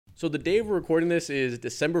So the day we're recording this is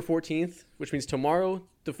December 14th, which means tomorrow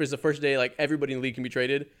is the first day like everybody in the league can be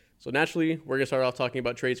traded. So naturally, we're going to start off talking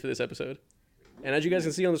about trades for this episode. And as you guys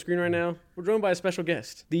can see on the screen right now, we're joined by a special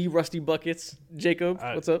guest, the Rusty Buckets. Jacob,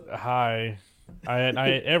 what's up? Hi.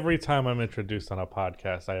 I every time I'm introduced on a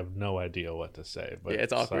podcast, I have no idea what to say. But yeah,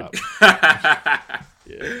 it's awkward.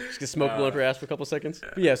 Yeah, just get smoked one up your ass for a couple seconds.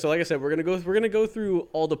 But yeah, so like I said, we're gonna go through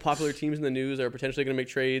all the popular teams in the news that are potentially gonna make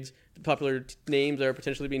trades, the popular names that are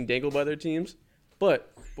potentially being dangled by their teams.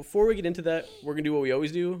 But before we get into that, we're gonna do what we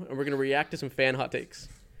always do, and we're gonna react to some fan hot takes.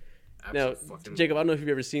 Now, Jacob, I don't know if you've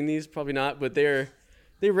ever seen these, probably not, but they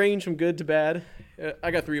range from good to bad. I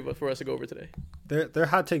got three for us to go over today. They're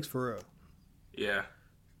hot takes for real. Yeah.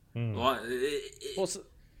 Well,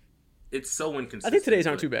 it's so inconsistent. I think today's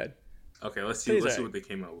aren't too bad. Okay, let's see what they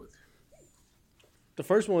came out with. The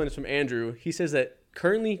first one is from Andrew. He says that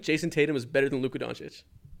currently Jason Tatum is better than Luka Doncic.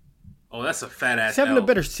 Oh, that's a fat ass. He's having a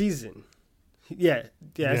better season. Yeah,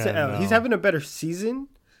 it's an L. No. He's having a better season,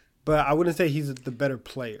 but I wouldn't say he's the better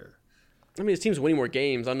player. I mean, his team's winning more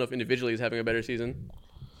games. I don't know if individually he's having a better season.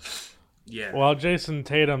 Yeah. Well, Jason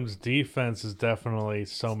Tatum's defense is definitely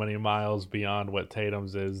so many miles beyond what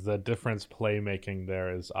Tatum's is. The difference playmaking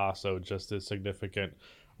there is also just as significant.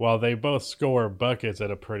 While they both score buckets at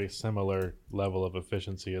a pretty similar level of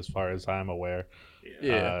efficiency as far as I'm aware.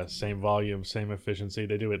 Yeah. Same volume, same efficiency.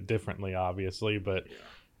 They do it differently, obviously, but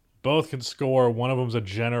both can score. One of them's a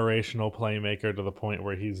generational playmaker to the point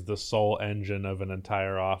where he's the sole engine of an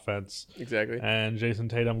entire offense. Exactly. And Jason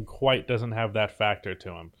Tatum quite doesn't have that factor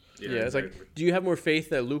to him. Yeah, it's like, do you have more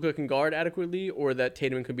faith that Luka can guard adequately or that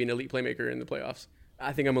Tatum can be an elite playmaker in the playoffs?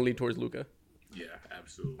 I think I'm going to lead towards Luka. Yeah,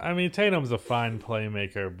 absolutely. I mean, Tatum's a fine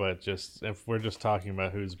playmaker, but just if we're just talking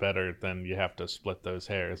about who's better, then you have to split those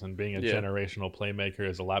hairs. And being a generational playmaker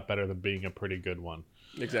is a lot better than being a pretty good one.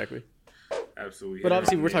 Exactly. Absolutely. But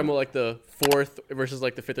obviously, we're talking about like the fourth versus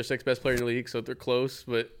like the fifth or sixth best player in the league, so they're close.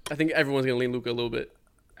 But I think everyone's going to lean Luka a little bit.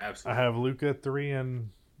 Absolutely. I have Luka 3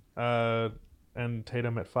 and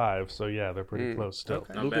Tatum at 5, so yeah, they're pretty close still.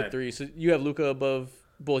 Okay. Luka 3. So you have Luka above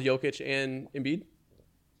both Jokic and Embiid?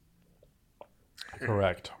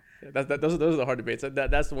 Correct. Yeah, those are the hard debates.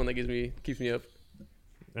 That's the one that keeps me up.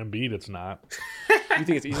 Embiid, it's not. You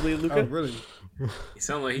think it's easily Luka? Oh, really? It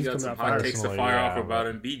sounds like he got some hot takes to fire off about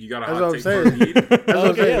Embiid. You got a hot hot take for Embiid?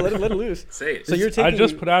 Okay, yeah, let it loose. Say it. So you're taking. I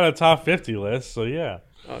just put out a top 50 list, so yeah.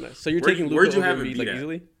 Oh, nice. So you're taking Luka where'd you over have Embiid Embiid like at?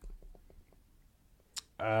 easily?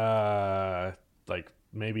 Like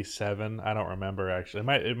maybe 7. I don't remember actually.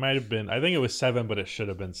 It might have been. I think it was 7, but it should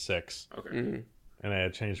have been 6. Okay. Mm-hmm. And I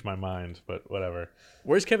had changed my mind, but whatever.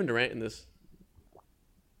 Where's Kevin Durant in this?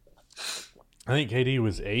 I think KD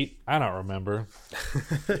was 8. I don't remember.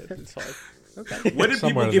 It's hard. Okay. What did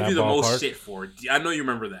Somewhere people in give you that the ballpark. most shit for? I know you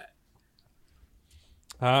remember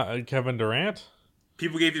that. Kevin Durant?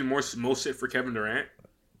 People gave you most shit for Kevin Durant.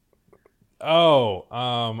 Oh,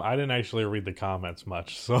 I didn't actually read the comments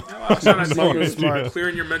much, so I was trying to Smart, see you smart.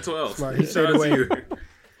 clearing your mental health. Smart. He Shout stayed out to away. you.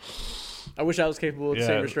 I wish I was capable of the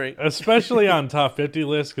same restraint. Especially on top 50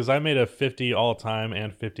 lists, because I made a 50 all-time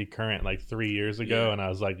and 50 current like 3 years ago, and I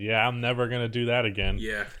was like, yeah, I'm never going to do that again.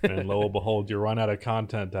 Yeah. And lo and behold, you run out of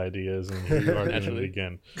content ideas, and here you are doing it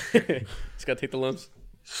again. Just got to take the lumps.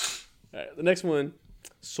 All right, the next one.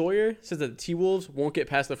 Sawyer says that the T-Wolves won't get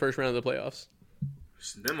past the first round of the playoffs.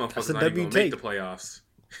 Them motherfuckers That's a not even W going to make take. the playoffs.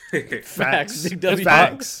 Facts. Big W.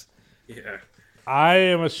 Facts. Yeah. I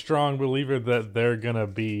am a strong believer that they're going to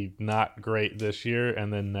be not great this year,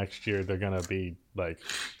 and then next year they're going to be like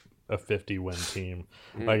a 50-win team.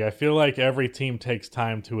 Like, I feel like every team takes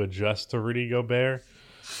time to adjust to Rudy Gobert.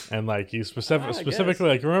 And like you specifically,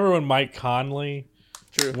 like remember when Mike Conley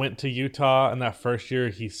went to Utah and that first year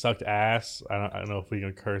he sucked ass? I don't know if we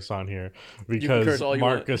can curse on here because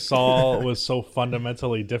Marc Gasol was so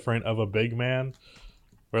fundamentally different of a big man.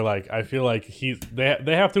 Where like I feel like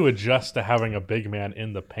they have to adjust to having a big man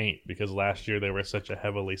in the paint because last year they were such a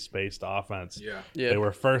heavily spaced offense. Yeah. They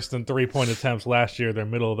were first in 3-point attempts last year. They're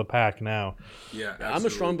middle of the pack now. Yeah, absolutely. I'm a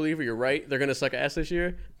strong believer. You're right. They're going to suck ass this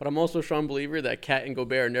year. But I'm also a strong believer that Cat and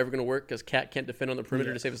Gobert are never going to work because Cat can't defend on the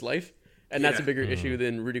perimeter to save his life. And that's a bigger issue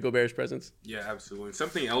than Rudy Gobert's presence. Yeah, absolutely.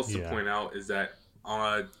 Something else to point out is that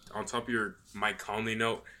on top of your Mike Conley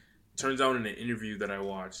note, turns out in an interview that I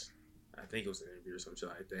watched, I think it was an interview or something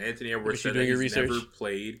like that, Anthony Edwards said that he's never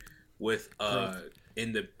played with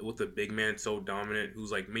with a big man so dominant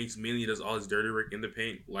who's like mainly does all his dirty work in the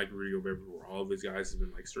paint, like Rudy Gobert, where all of his guys have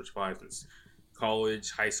been like search five since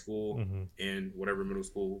college, high school, and whatever middle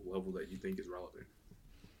school level that you think is relevant.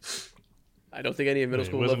 I don't think any middle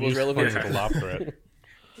school level is relevant.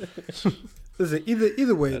 Listen,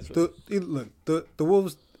 either way, the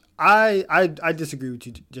Wolves. I disagree with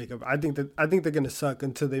you, Jacob. I think they're gonna suck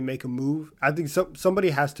until they make a move. I think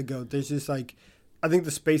somebody has to go. There's just like, I think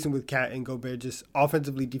the spacing with Cat and Gobert, just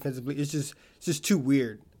offensively, defensively, it's just too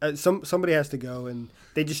weird. Somebody has to go, and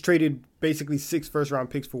they just traded basically 6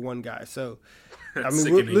 first-round picks for one guy. So, I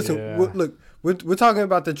mean, look, we're talking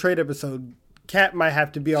about the trade episode. Cat might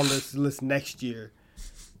have to be on this list next year.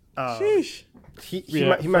 Sheesh. He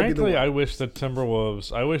might be the one. I wish the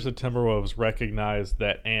Timberwolves recognized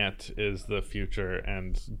that Ant is the future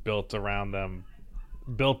and built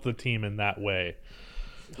the team in that way.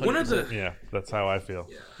 100%. Yeah, that's how I feel.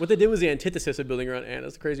 Yeah. What they did was the antithesis of building around Ant.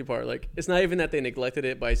 That's the crazy part. Like, it's not even that they neglected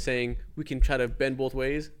it by saying we can try to bend both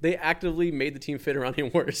ways. They actively made the team fit around him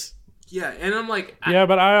worse. Yeah, and I'm like...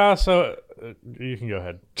 but I also... you can go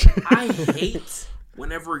ahead. I hate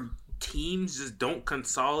whenever teams just don't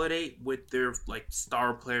consolidate with their like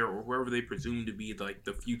star player or whoever they presume to be like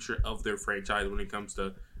the future of their franchise when it comes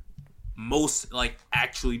to most like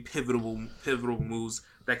actually pivotal moves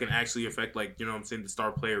that can actually affect, like, you know what I'm saying, the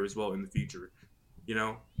star player as well in the future. You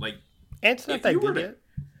know, like Ant's not that good yet.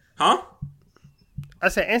 Huh? I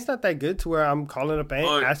said Ant's not that good to where I'm calling up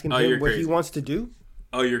Ant asking him what he wants to do.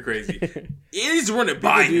 Oh, you're crazy. He's running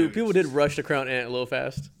by him. People did rush to crown Ant a little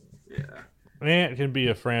fast. Yeah. Ant can be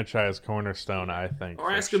a franchise cornerstone, I think.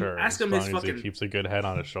 Or ask him as his long fucking. as he keeps a good head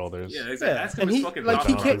on his shoulders. Yeah, exactly. Ask him his fucking. Like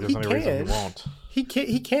he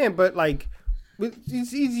can, but like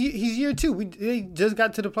he's year 2. They just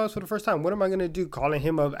got to the playoffs for the first time. What am I gonna do? Calling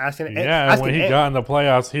him up, asking? When he got in the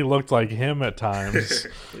playoffs, he looked like him at times.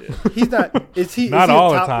 He's not. Is he? Not is he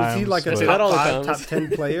all a top, the time. Is he like a top 5, top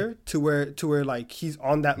 10 player to where like he's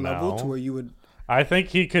on that level to where you would? I think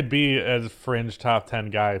he could be a fringe top 10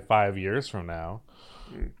 guy 5 years from now.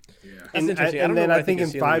 Yeah. And then I think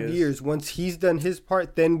in 5 years, once he's done his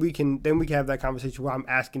part, then we can have that conversation where I'm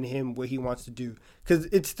asking him what he wants to do, because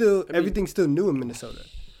it's still everything's still new in Minnesota.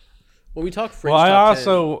 When we talk fringe, I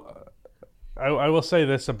will say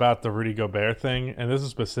this about the Rudy Gobert thing, and this is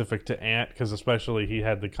specific to Ant, because especially he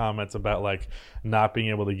had the comments about like not being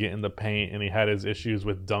able to get in the paint, and he had his issues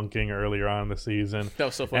with dunking earlier on in the season. That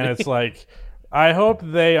was so funny. And it's like, I hope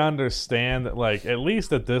they understand that, like, at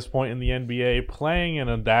least at this point in the NBA, playing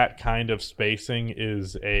in that kind of spacing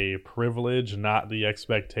is a privilege, not the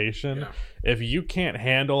expectation. Yeah. If you can't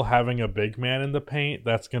handle having a big man in the paint,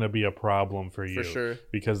 that's going to be a problem for you. For sure.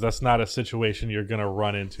 Because that's not a situation you're going to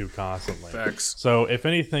run into constantly. Facts. So, if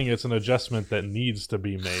anything, it's an adjustment that needs to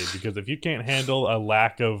be made. Because if you can't handle a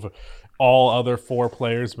lack of all other 4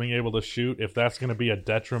 players being able to shoot, if that's going to be a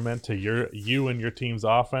detriment to you and your team's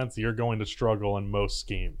offense, you're going to struggle in most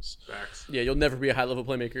schemes. Facts. Yeah, you'll never be a high-level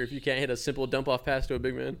playmaker if you can't hit a simple dump-off pass to a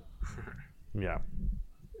big man. Yeah.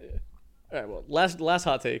 All right, well, last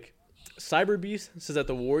hot take. Cyberbeast says that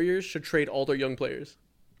the Warriors should trade all their young players.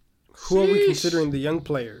 Who are we considering the young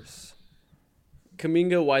players?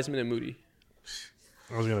 Kuminga, Wiseman, and Moody.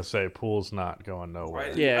 I was gonna say Poole's not going nowhere.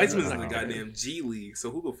 Right. Yeah, Wiseman's in the goddamn G League,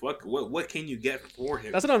 so who the fuck? What can you get for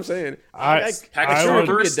him? That's what I'm saying. I would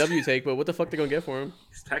be a W take, but what the fuck they gonna get for him?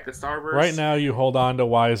 Pack a Starburst. Right now, you hold on to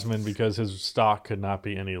Wiseman because his stock could not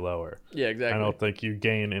be any lower. Yeah, exactly. I don't think you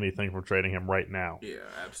gain anything from trading him right now. Yeah,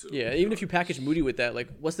 absolutely. Yeah, even if you package Moody with that, like,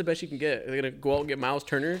 what's the best you can get? Are they gonna go out and get Miles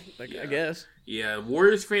Turner? Like, yeah. I guess. Yeah,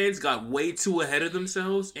 Warriors fans got way too ahead of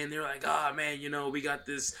themselves, and they're like, "Ah, man, you know, we got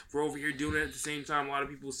this. We're over here doing it at the same time." A lot of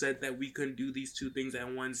people said that we couldn't do these two things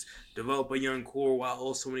at once: develop a young core while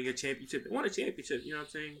also winning a championship. They won a championship, you know what I'm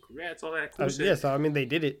saying? Congrats, all that cool shit. Yeah, so I mean, they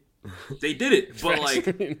did it. They did it, but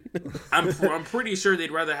like, I'm pretty sure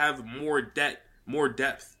they'd rather have more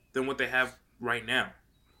depth than what they have right now,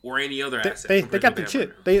 or any other asset. They got the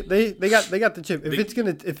chip. Right they got the chip.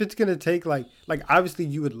 If it's gonna take like obviously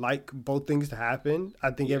you would like both things to happen.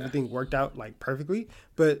 I think everything worked out like perfectly,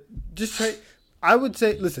 but just try. I would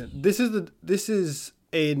say, listen, this is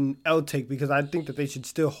an L take because I think that they should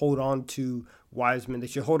still hold on to Wiseman. They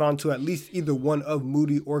should hold on to at least either one of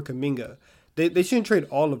Moody or Kuminga. They shouldn't trade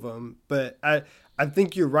all of them, but I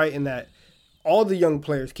think you're right in that all the young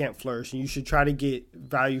players can't flourish, and you should try to get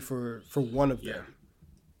value for one of them.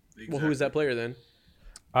 Exactly. Well, who is that player then?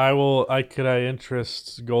 Could I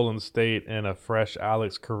interest Golden State in a fresh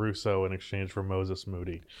Alex Caruso in exchange for Moses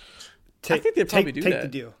Moody? I think they'd probably do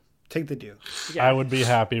that. Take the deal. Yeah. I would be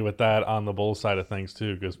happy with that on the Bulls side of things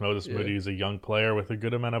too, because Moses Moody is a young player with a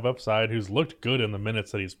good amount of upside who's looked good in the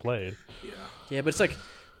minutes that he's played. Yeah, but it's like,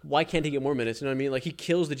 why can't he get more minutes? You know what I mean? Like, he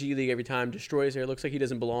kills the G League every time, destroys her. It looks like he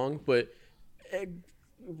doesn't belong, but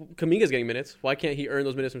Kuminga's getting minutes. Why can't he earn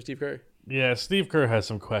those minutes from Steve Kerr? Yeah, Steve Kerr has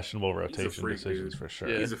some questionable rotation decisions for sure.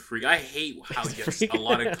 Yeah. He's a freak. I hate how he gets a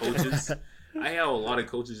lot of coaches. I have a lot of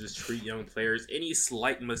coaches just treat young players. Any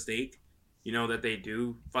slight mistake, that they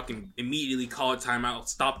do, fucking immediately call a timeout,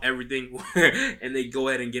 stop everything, and they go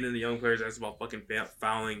ahead and get in the young players. That's about fucking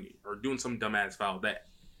fouling or doing some dumbass foul that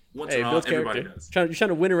once in a while everybody does. You're trying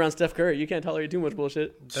to win around Steph Curry. You can't tolerate too much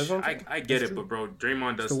bullshit. I get it, but bro,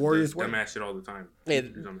 Draymond does dumbass shit all the time. Hey,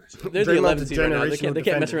 they're the 11th seed right now. They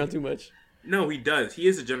can't mess around too much. No, he does. He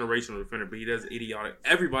is a generational defender, but he does idiotic.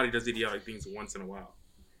 Everybody does idiotic things once in a while.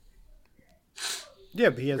 Yeah,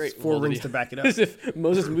 but he has 4 rings to back it up. If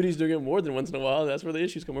Moses Moody's doing it more than once in a while, that's where the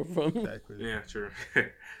issue's coming from. Exactly. Yeah, true.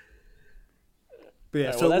 But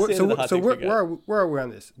yeah, so where are we on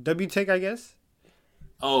this? W take, I guess.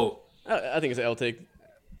 Oh, I think it's an L take.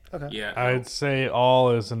 Okay. Yeah, I'd say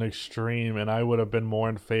all is an extreme, and I would have been more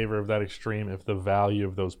in favor of that extreme if the value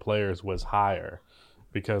of those players was higher.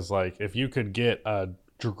 Because, like, if you could get a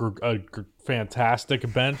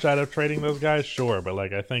fantastic bench out of trading those guys, sure. But,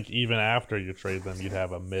 like, I think even after you trade them, you'd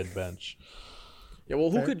have a mid-bench. Yeah,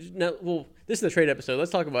 well, who could now? Well, this is the trade episode.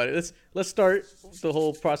 Let's talk about it. Let's start the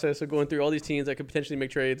whole process of going through all these teams that could potentially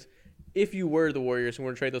make trades. If you were the Warriors and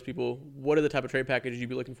were to trade those people, what are the type of trade packages you'd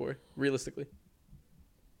be looking for, realistically?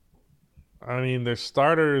 I mean, their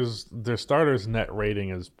starters net rating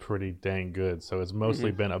is pretty dang good, so it's mostly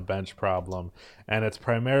been a bench problem, and it's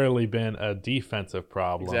primarily been a defensive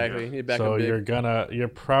problem. Exactly. So you're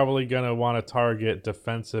probably gonna want to target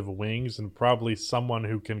defensive wings and probably someone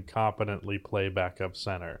who can competently play backup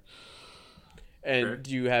center. And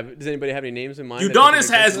does anybody have any names in mind? Udonis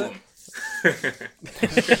Haslem.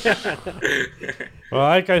 Well,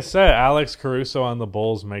 like I said, Alex Caruso on the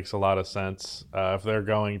Bulls makes a lot of sense. If they're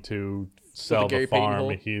going to sell the farm,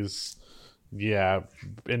 he's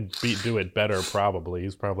and do it better probably.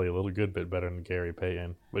 He's probably a little good bit better than Gary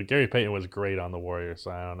Payton. But Gary Payton was great on the Warriors, so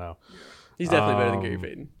I don't know. He's definitely better than Gary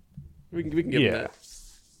Payton. We can give him that.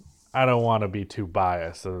 I don't want to be too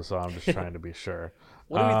biased, so I'm just trying to be sure.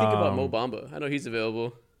 What do we think about Mo Bamba? I know he's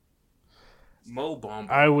available. Mo Bamba.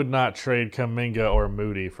 I would not trade Kuminga or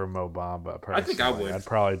Moody for Mo Bamba. Personally. I think I would. I'd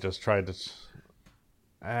probably just try to.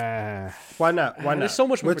 Why not? There's so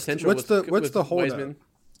much more potential. What's the holdup?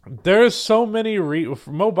 There's so many. Mo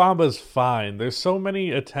Bamba's fine. There's so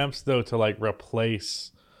many attempts though to like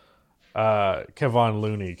replace Kevon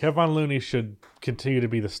Looney. Kevon Looney should continue to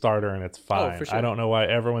be the starter, and it's fine. For sure. I don't know why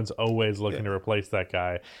everyone's always looking to replace that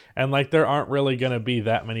guy. And like, there aren't really going to be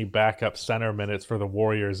that many backup center minutes for the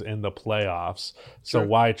Warriors in the playoffs. So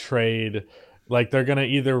why trade? Like, they're going to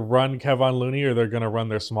either run Kevon Looney or they're going to run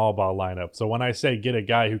their small ball lineup. So when I say get a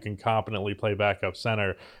guy who can competently play backup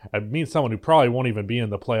center, I mean someone who probably won't even be in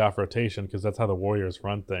the playoff rotation because that's how the Warriors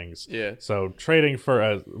run things. Yeah. So trading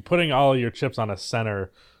for putting all your chips on a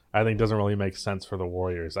center, I think doesn't really make sense for the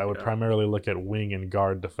Warriors. I would primarily look at wing and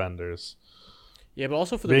guard defenders. Yeah, but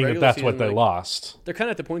also for the regular season, that's what they lost. They're kind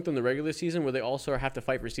of at the point in the regular season where they also have to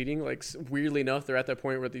fight for seeding. Like, weirdly enough, they're at that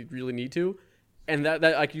point where they really need to. And that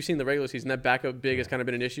like you've seen the regular season, that backup big has kind of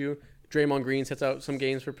been an issue. Draymond Green sets out some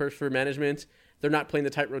games for management. They're not playing the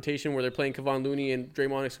tight rotation where they're playing Kevon Looney and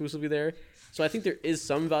Draymond exclusively there. So I think there is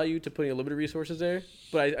some value to putting a little bit of resources there.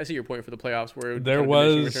 But I see your point for the playoffs where there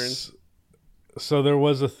was. So there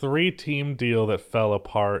was a 3-team deal that fell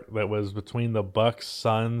apart that was between the Bucks,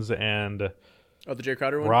 Suns, and the Jay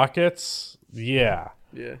Crowder one? Rockets. Yeah.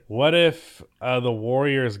 What if the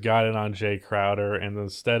Warriors got in on Jay Crowder and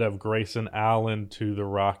instead of Grayson Allen to the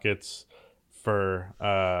Rockets for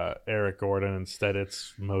Eric Gordon, instead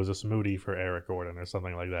it's Moses Moody for Eric Gordon or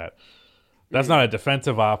something like that? That's not a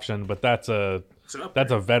defensive option, but that's a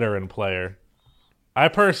veteran player. I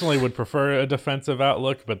personally would prefer a defensive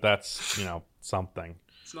outlook, but that's, something.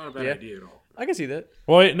 It's not a bad idea at all. I can see that.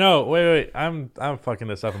 Wait. I'm fucking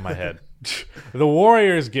this up in my head. The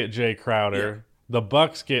Warriors get Jay Crowder. Yeah. The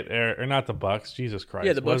Bucks get Eric, or not the Bucks. Jesus Christ!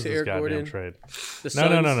 Yeah, the Bucks get Eric Gordon. Trade?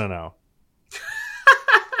 No.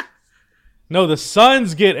 No, the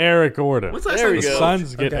Suns get Eric Gordon. What's that time the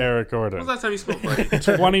Suns get Eric Gordon. What's that time you spoke? Like?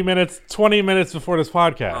 20 minutes before this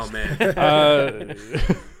podcast. Oh man.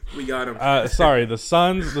 We got him. Sorry, the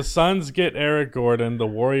Suns get Eric Gordon, the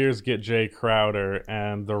Warriors get Jay Crowder,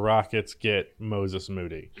 and the Rockets get Moses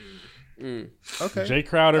Moody. Okay. Jay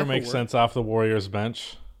Crowder makes sense off the Warriors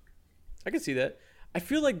bench. I can see that. I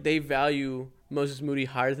feel like they value Moses Moody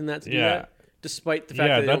higher than that to do that, despite the fact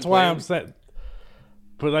that they that's why I'm saying.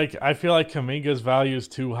 But like, I feel like Kuminga's value is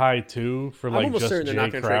too high too for like just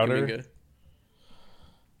Jay Crowder.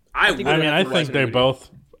 I think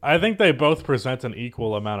I think they both present an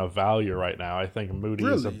equal amount of value right now. I think Moody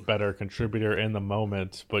is a better contributor in the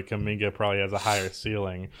moment, but Kuminga probably has a higher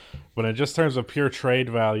ceiling. But in just terms of pure trade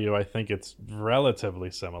value, I think it's relatively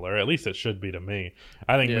similar. At least it should be to me.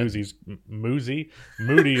 I think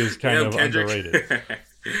Moody is kind of underrated.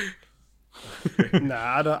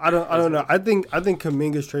 Nah, I don't know. I think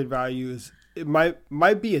Kuminga's trade value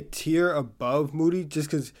might be a tier above Moody just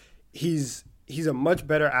because he's a much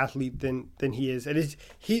better athlete than he is. And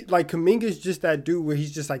Kuminga's just that dude where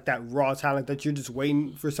he's just like that raw talent that you're just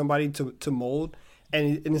waiting for somebody to mold.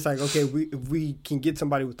 And it's like, okay, if we can get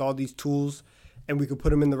somebody with all these tools and we can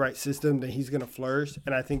put him in the right system, then he's going to flourish.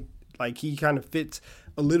 And I think like he kind of fits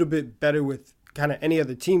a little bit better with kind of any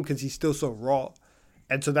other team because he's still so raw.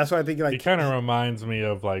 And so that's why I think like he kind of reminds me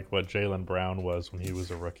of like what Jaylen Brown was when he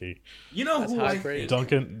was a rookie. You know who I think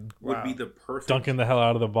would be the perfect dunking the hell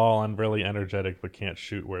out of the ball and really energetic, but can't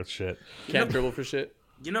shoot worth shit. Can't dribble for shit.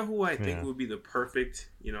 You know who I think would be the perfect,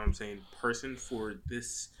 you know what I'm saying, person for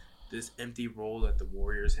this empty role that the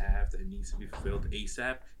Warriors have that needs to be filled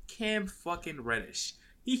ASAP? Cam fucking Reddish.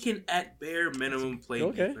 He can, at bare minimum, play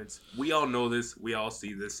defense. We all know this. We all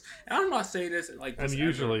see this. And I'm not saying this like this. And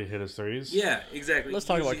usually hit his threes. Yeah, exactly. Let's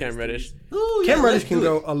talk about Cam Reddish. Cam Reddish can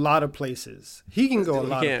go a lot of places. He can go a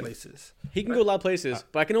lot of places. He can go a lot of places,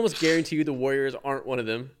 but I can almost guarantee you the Warriors aren't one of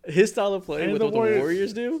them. His style of play with what the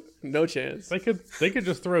Warriors do, no chance. They could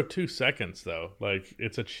just throw 2 seconds though. Like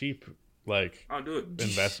it's a cheap I'll do it.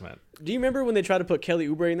 investment. Do you remember when they tried to put Kelly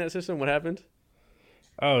Oubre in that system? What happened?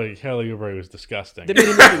 Oh, Kelly Oubre was disgusting. They made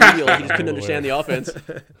him look remedial. He just couldn't understand the offense.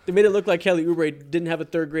 They made it look like Kelly Oubre didn't have a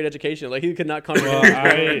third-grade education. Like, he could not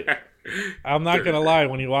comprehend. Well, I'm not going to lie.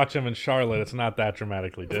 When you watch him in Charlotte, it's not that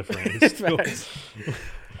dramatically different.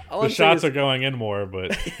 The shots are going in more,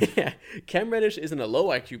 but... Yeah. Cam Reddish isn't a low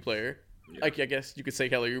IQ player. Like, I guess you could say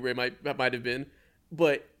Kelly Oubre might have been.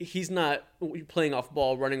 But he's not playing off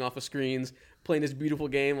ball, running off of screens, playing this beautiful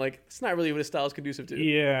game. Like, it's not really what his style is conducive to.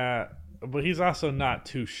 Yeah, but he's also not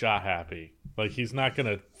too shot happy. Like, he's not going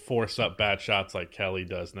to force up bad shots like Kelly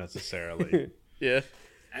does necessarily. Yeah.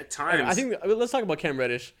 At times. I think let's talk about Cam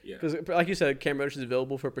Reddish. Because, like you said, Cam Reddish is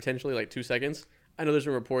available for potentially like 2 seconds. I know there's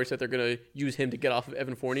been reports that they're going to use him to get off of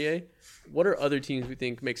Evan Fournier. What are other teams we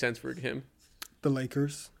think make sense for him? The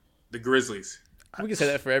Lakers. The Grizzlies. We can say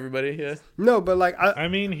that for everybody, yeah. No, but like... I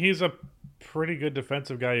mean, he's a pretty good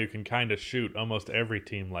defensive guy who can kind of shoot. Almost every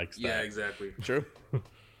team likes that. Yeah, exactly. True.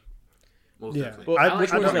 Most definitely. Well,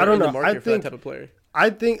 I don't know. I think that type of player. I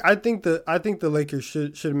think the Lakers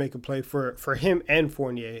should make a play for him and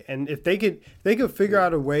Fournier, and if they could figure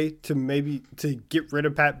out a way to maybe to get rid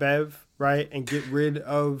of Pat Bev, right, and get rid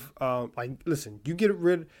of you get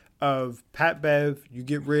rid of Pat Bev, you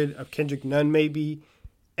get rid of Kendrick Nunn maybe,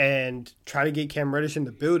 and try to get Cam Reddish in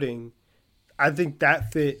the building. I think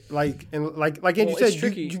that fit like Andrew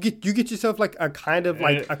said, you get yourself like a kind of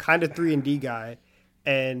 3-and-D guy,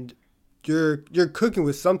 and you're cooking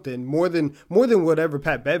with something more than whatever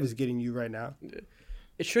Pat Bev is getting you right now.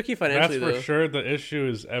 It's tricky financially. That's for sure. The issue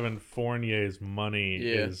is Evan Fournier's money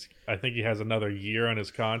is. I think he has another year on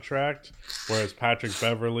his contract, whereas Patrick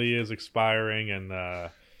Beverley is expiring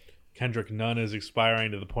and Kendrick Nunn is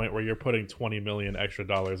expiring to the point where you're putting $20 million extra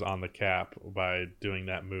on the cap by doing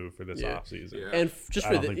that move for this offseason. Yeah. And just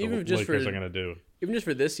for Lakers are going to do. Even just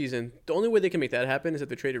for this season, the only way they can make that happen is if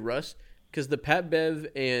they traded Russ, because the Pat Bev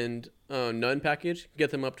and Nunn package get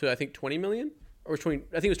them up to I think $20 million or 20.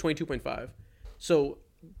 I think it was 22.5. So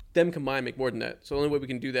them combined make more than that. So the only way we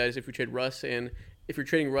can do that is if we trade Russ, and if you're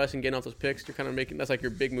trading Russ and getting off those picks, you're kind of making that's like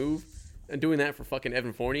your big move. And doing that for fucking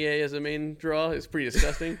Evan Fournier as a main draw is pretty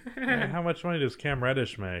disgusting. Man, how much money does Cam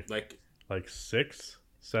Reddish make? Like 6,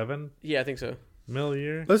 7? Yeah, I think so. Mil a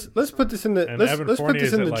year. Let's put this in the let's put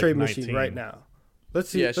this in the trade machine right now. Let's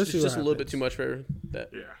see. Yeah, it's just a little bit too much for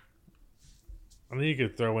that. Yeah. I mean, you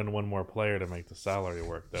could throw in one more player to make the salary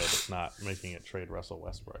work, though. That's not making it trade Russell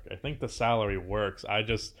Westbrook. I think the salary works.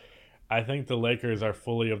 I think the Lakers are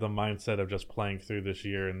fully of the mindset of just playing through this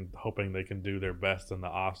year and hoping they can do their best in the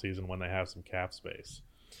offseason when they have some cap space.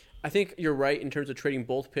 I think you're right in terms of trading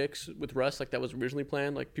both picks with Russ, like that was originally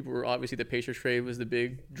planned. Like people were obviously the Pacers trade was the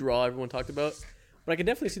big draw everyone talked about. But I could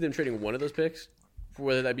definitely see them trading one of those picks, for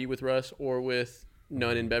whether that be with Russ or with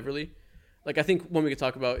Nunn and Beverly. Like I think one we could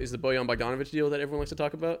talk about is the Bojan Bogdanovic deal that everyone likes to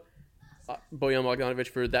talk about. Bojan Bogdanovic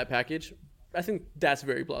for that package. I think that's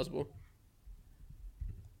very plausible.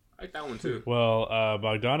 I like that one too. Well,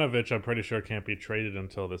 Bogdanovic, I'm pretty sure can't be traded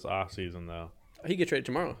until this offseason, though. He get traded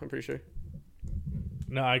tomorrow, I'm pretty sure.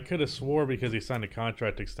 No, I could have swore because he signed a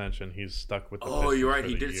contract extension, he's stuck with the Pistons. You're right.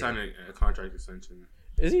 He did sign a contract extension.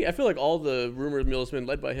 Is he? I feel like all the rumors mill has been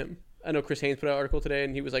led by him. I know Chris Haynes put out an article today,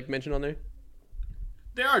 and he was like mentioned on there.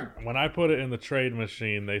 They are. When I put it in the trade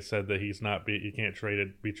machine, they said that he can't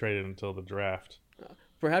be traded until the draft.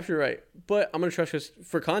 Perhaps you're right, but I'm gonna trust Chris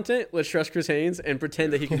for content. Let's trust Chris Haynes and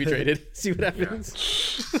pretend that he can be traded. See what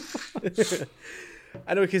happens. Yeah.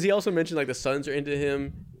 I know, because he also mentioned like the Suns are into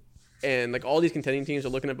him, and like all these contending teams are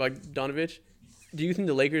looking at Bogdanovich. Do you think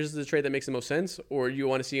the Lakers is the trade that makes the most sense, or do you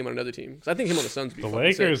want to see him on another team? Because I think him on the Suns would be the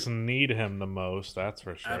Lakers need him the most. That's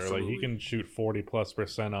for sure. Absolutely. Like he can shoot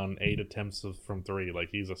 40+% on 8 attempts from 3. Like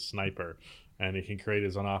he's a sniper, and he can create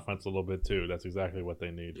his own offense a little bit too. That's exactly what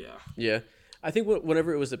they need. Yeah. I think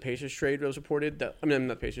whenever it was the Pacers trade that was reported, not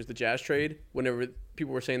the Pacers, the Jazz trade, whenever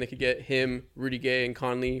people were saying they could get him, Rudy Gay, and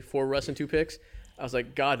Conley for Russ and 2 picks, I was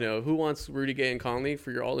like, God, no. Who wants Rudy Gay and Conley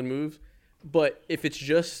for your all-in moves? But if it's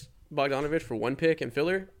just Bogdanovich for 1 pick and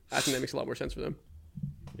filler, I think that makes a lot more sense for them.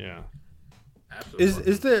 Yeah.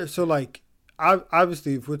 Absolutely. Is there, so like,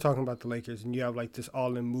 obviously, if we're talking about the Lakers and you have like this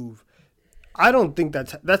all-in move, I don't think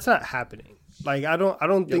that's not happening. Like, I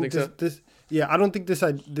don't think this I don't think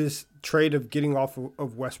this trade of getting off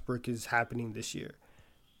of Westbrook is happening this year.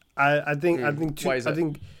 I think Why is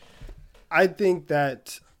that? I think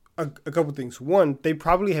that a couple things. One, they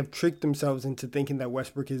probably have tricked themselves into thinking that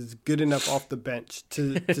Westbrook is good enough off the bench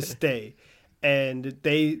to stay, and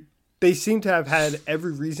they seem to have had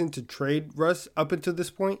every reason to trade Russ up until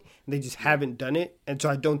this point, and they just haven't done it. And so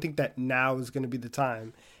I don't think that now is going to be the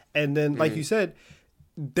time. And then, like you said,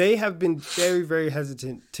 they have been very, very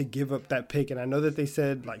hesitant to give up that pick. And I know that they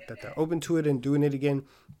said like that they're open to it and doing it again.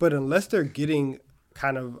 But unless they're getting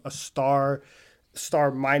kind of a star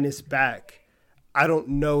minus back, I don't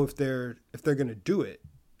know if they're going to do it.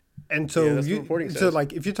 And so,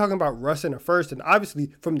 like if you're talking about Russ in a first, and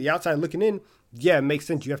obviously from the outside looking in, yeah, it makes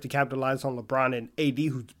sense. You have to capitalize on LeBron and AD,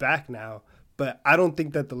 who's back now. But I don't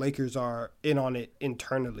think that the Lakers are in on it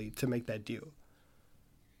internally to make that deal.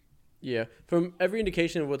 Yeah, from every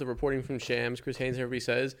indication of what the reporting from Shams, Chris Haynes, and everybody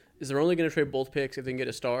says, is they're only going to trade both picks if they can get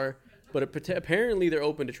a star. But apparently they're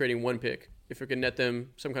open to trading 1 pick if it can net them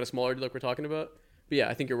some kind of smaller deal like we're talking about. But yeah,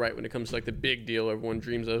 I think you're right when it comes to like the big deal everyone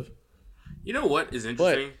dreams of. You know what is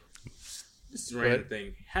interesting? This is a random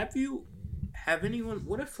thing. Have anyone?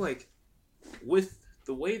 What if like with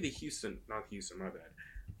the way the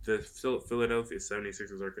the Philadelphia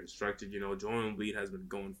 76ers are constructed, Joel Embiid has been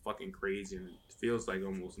going fucking crazy, and it feels like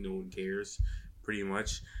almost no one cares, pretty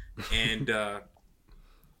much. And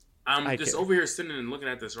I'm just over here sitting and looking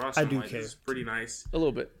at this roster. I'm like, this is pretty nice. A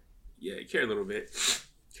little bit. Yeah, I care a little bit.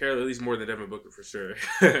 Care at least more than Devin Booker for sure.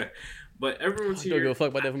 But everyone's here. Don't give a fuck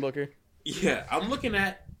about Devin Booker. Yeah, I'm looking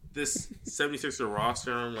at this 76er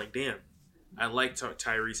roster, and I'm like, damn. I like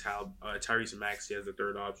Tyrese Maxey as the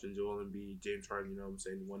third option, Joel Embiid, James Harden,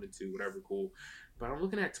 1 and 2, whatever, cool. But I'm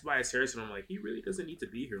looking at Tobias Harris, and I'm like, he really doesn't need to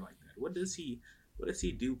be here like that. What does he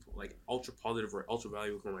do, like, ultra positive or ultra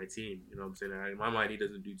valuable for my team? You know what I'm saying? In my mind, he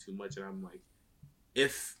doesn't do too much, and I'm like,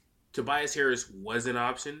 if Tobias Harris was an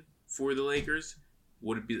option for the Lakers,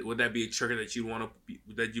 would that be a trigger that you'd want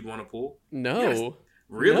to pull? No. Yes.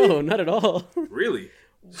 Really? No, not at all. Really?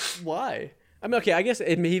 Why? I mean, okay, I guess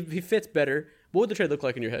he fits better. What would the trade look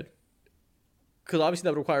like in your head? Because obviously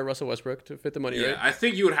that would require Russell Westbrook to fit the money, right? Yeah, I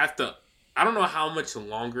think you would have to. I don't know how much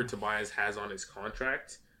longer Tobias has on his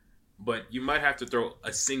contract, but you might have to throw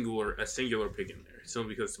a singular pick in there,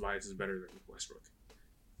 simply because Tobias is better than Westbrook.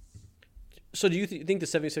 So do you think the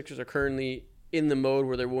 76ers are currently in the mode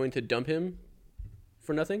where they're willing to dump him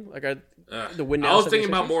for nothing? Like the win now? I was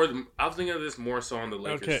thinking of this more so on the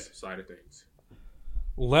Lakers side of things.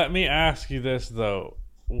 Let me ask you this, though.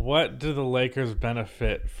 What do the Lakers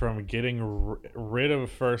benefit from getting rid of a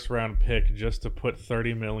first-round pick just to put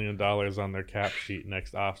 $30 million on their cap sheet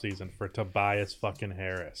next offseason for Tobias fucking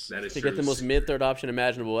Harris? That is to true. Get the most mid-third option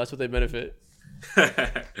imaginable. That's what they benefit.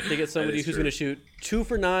 They get somebody who's going to shoot 2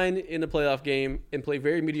 for 9 in the playoff game and play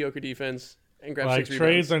very mediocre defense. And grab 6 rebounds.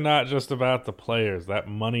 Trades are not just about the players. That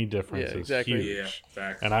money difference is huge. Yeah,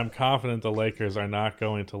 facts. And I'm confident the Lakers are not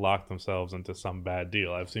going to lock themselves into some bad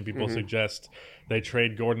deal. I've seen people suggest they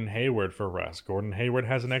trade Gordon Hayward for Russ. Gordon Hayward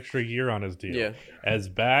has an extra year on his deal. Yeah. As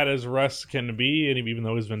bad as Russ can be, and even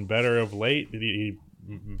though he's been better of late,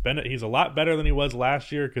 he's a lot better than he was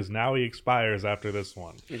last year because now he expires after this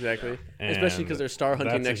one. Exactly. Especially because they're star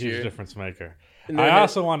hunting next year. That's a huge difference maker. I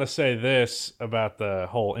also want to say this about the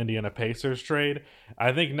whole Indiana Pacers trade.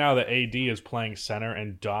 I think now that AD is playing center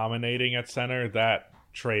and dominating at center, that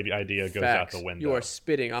trade idea goes out the window. You are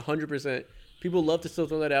spitting 100%. People love to still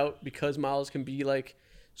throw that out because Miles can be like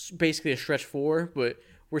basically a stretch 4, but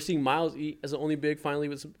we're seeing Miles eat as the only big finally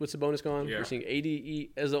with Sabonis gone. Yeah. We're seeing AD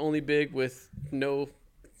eat as the only big with no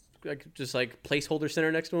just placeholder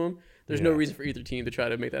center next to him. There's no reason for either team to try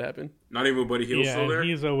to make that happen. Not even with Buddy Hield still there?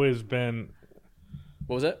 He's always been...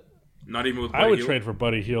 What was that? Not even with Buddy I would Hield? trade for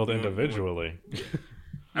Buddy Hield individually.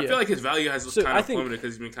 I feel like his value has kind of plummeted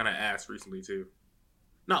because he's been kind of ass recently, too.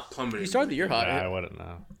 Not plummeted. He started the year hot. I wouldn't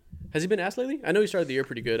know. Has he been ass lately? I know he started the year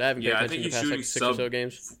pretty good. I haven't paid attention I think to the past like 6 or so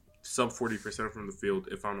games. Sub 40% from the field,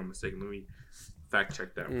 if I'm not mistaken. Let me fact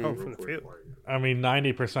check that. From the field. I mean,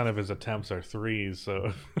 90% of his attempts are threes,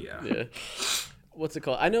 so... Yeah. What's it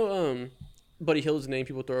called? I know Buddy Hield's name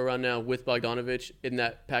people throw around now with Bogdanovich in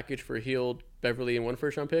that package for Hield, Beverly, and 1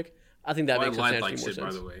 first-round pick. I think that makes substantially more sense.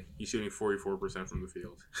 By the way, he's shooting 44% from the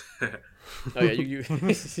field. Oh yeah, you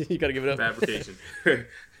gotta give it up. Fabrication.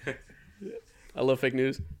 I love fake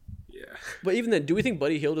news. Yeah. But even then, do we think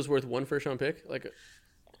Buddy Hield is worth 1 first-round pick? Like,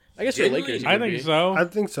 I guess for the Lakers, I think so. I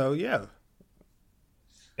think so. Yeah.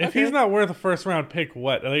 If he's not worth a first-round pick,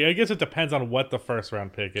 what? Like, I guess it depends on what the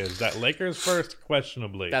first-round pick is. That Lakers first,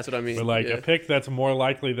 questionably. That's what I mean. But like a pick that's more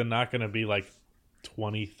likely than not going to be like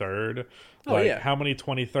 23rd. Like how many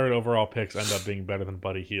 23rd overall picks end up being better than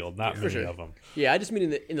Buddy Hield? Not many of them. Yeah, I just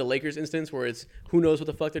mean in the Lakers instance where it's who knows what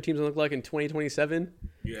the fuck their team's gonna look like in 2027.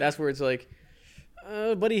 Yeah. That's where it's like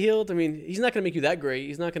Buddy Hield. I mean, he's not gonna make you that great.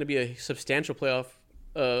 He's not gonna be a substantial playoff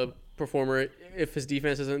performer if his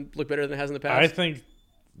defense doesn't look better than it has in the past. I think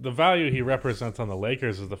the value he represents on the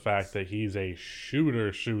Lakers is the fact that he's a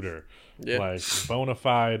shooter. Yeah. Like bona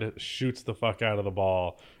fide, shoots the fuck out of the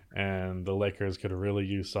ball. And the Lakers could really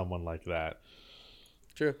use someone like that.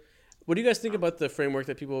 True. What do you guys think about the framework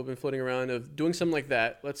that people have been floating around of doing something like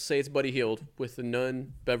that? Let's say it's Buddy Hield with the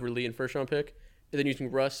Nunn, Beverly, and first-round pick, and then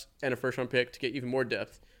using Russ and a first-round pick to get even more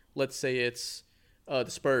depth. Let's say it's the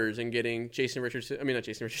Spurs and getting Josh Richardson, and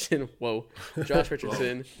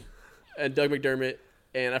Doug McDermott,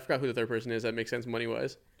 and I forgot who the third person is. That makes sense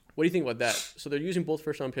money-wise. What do you think about that? So they're using both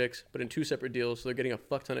first-round picks, but in 2 separate deals, so they're getting a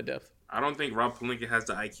fuck ton of depth. I don't think Rob Pelinka has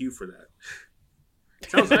the IQ for that.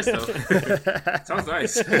 Sounds nice, though. Sounds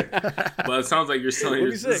nice. But it sounds like you're selling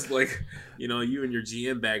this like, you and your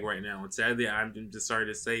GM bag right now. And sadly, I'm just sorry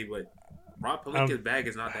to say, but Rob Pelinka's bag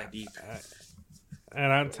is not that deep.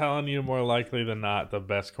 And I'm telling you, more likely than not, the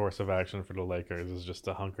best course of action for the Lakers is just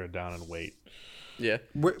to hunker down and wait. Yeah.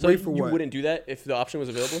 Wait for you what? Wouldn't do that if the option was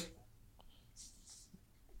available?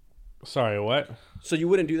 Sorry, what? So you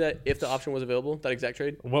wouldn't do that if the option was available, that exact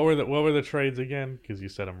trade? What were the trades again? Because you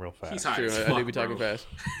said them real fast. He's high. True, I do be talking fast.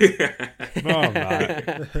 No, I'm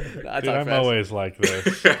not. I'm always like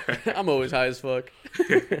this. I'm always high as fuck.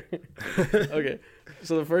 Okay,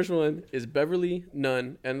 so the first one is Beverly,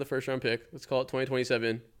 Nunn, and the first-round pick. Let's call it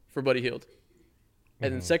 2027 for Buddy Hield.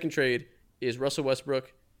 And the second trade is Russell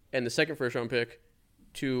Westbrook and the second first-round pick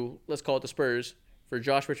to, let's call it the Spurs, for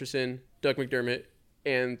Josh Richardson, Doug McDermott,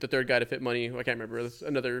 and the third guy to fit money, I can't remember,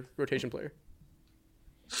 another rotation player.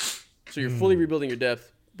 So you're fully rebuilding your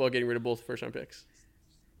depth while getting rid of both first-round picks.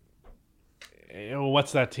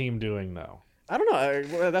 What's that team doing, though? I don't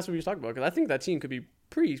know. That's what we were talking about, because I think that team could be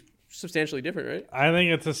pretty substantially different, right? I think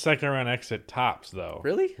it's a second-round exit tops, though.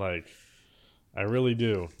 Really? Like, I really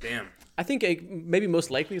do. Damn. I think maybe most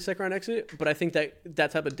likely a second-round exit, but I think that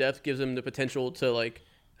type of depth gives them the potential to, like,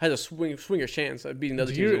 has a swinger's chance of beating the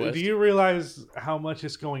other teams in the West. Do you realize how much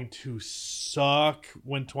it's going to suck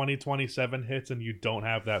when 2027 hits and you don't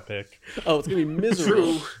have that pick? Oh, it's going to be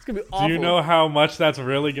miserable. It's going to be awful. Do you know how much that's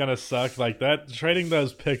really going to suck? Like, that trading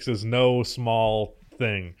those picks is no small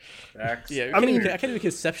thing. Yeah, I can't even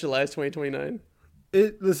conceptualize 2029.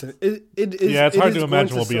 It's hard to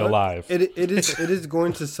imagine we'll be alive. It is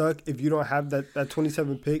going to suck if you don't have that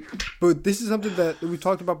 27 pick. But this is something that we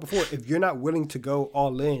talked about before. If you're not willing to go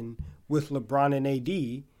all in with LeBron and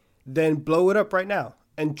AD, then blow it up right now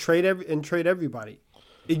and trade everybody.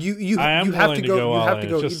 You have to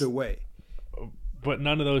go either way. But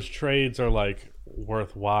none of those trades are like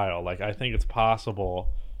worthwhile. Like, I think it's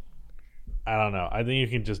possible. I don't know. I think you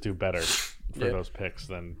can just do better for those picks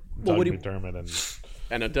than Doug McDermott and.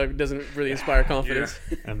 I know Doug doesn't really inspire confidence.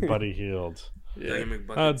 And Buddy Hield. Yeah.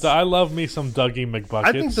 I love me some Dougie McBuckets.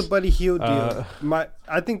 I think the Buddy Hield deal.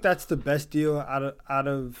 I think that's the best deal out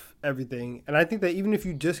of everything, and I think that even if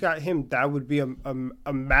you just got him, that would be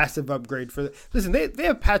a massive upgrade for. Listen, they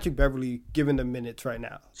have Patrick Beverly giving them minutes right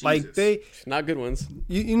now. Jesus. Like not good ones.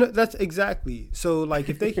 You know that's exactly. So like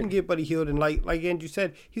if they can get Buddy Hield and like Andrew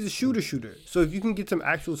said, he's a shooter. So if you can get some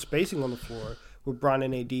actual spacing on the floor with Bron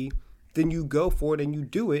and AD, then you go for it and you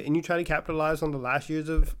do it and you try to capitalize on the last years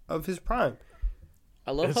of his prime.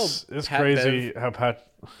 I love it's crazy how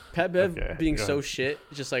Pat Bev being so shit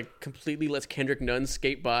just like completely lets Kendrick Nunn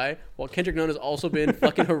skate by, while Kendrick Nunn has also been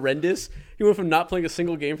fucking horrendous. He went from not playing a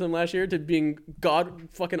single game for them last year to being god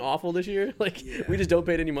fucking awful this year. Like we just don't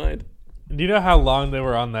pay it any mind. Do you know how long they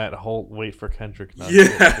were on that whole wait for Kendrick Nunn?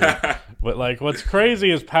 Yeah. But like, what's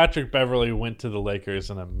crazy is Patrick Beverley went to the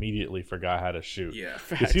Lakers and immediately forgot how to shoot. Yeah,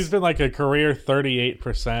 because he's been like a career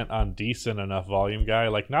 38% on decent enough volume guy.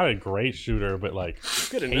 Like, not a great shooter, but like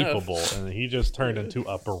good capable. enough. And he just turned into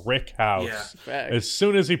a brick house Yeah. as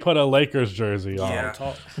soon as he put a Lakers jersey on.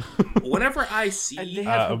 Yeah. Whenever I see,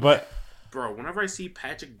 whenever I see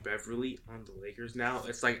Patrick Beverley on the Lakers now,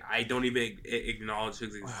 it's like I don't even acknowledge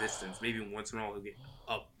his existence. Maybe once in a while he'll get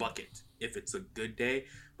a bucket if it's a good day.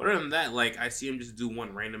 But other than that, like, I see him just do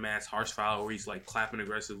one random ass harsh foul where he's like clapping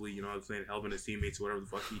aggressively, you know what I'm saying, helping his teammates, whatever the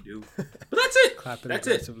fuck he do. But that's it. Clapping that's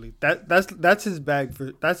aggressively. That's his bag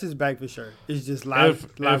for sure. It's just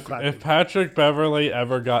live clapping. If Patrick Beverley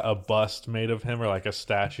ever got a bust made of him or like a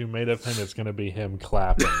statue made of him, it's gonna be him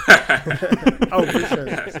clapping. Oh, for sure.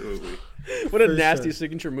 Absolutely. What a nasty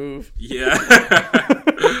signature move. Yeah.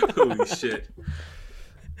 Holy shit.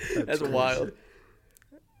 That's wild.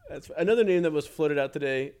 That's another name that was floated out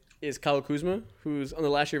today is Kyle Kuzma, who's on the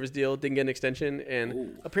last year of his deal, didn't get an extension,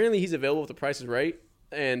 and apparently he's available if the price is right.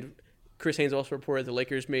 And Chris Haynes also reported the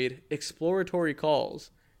Lakers made exploratory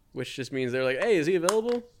calls, which just means they're like, "Hey, is he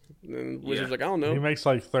available?" And Wizards like, "I don't know." He makes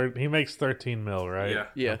like he makes 13 mil, right?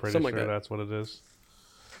 Yeah, I'm pretty something sure like that. That's what it is.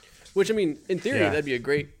 Which, I mean, in theory, that'd be a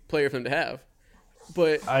great player for them to have.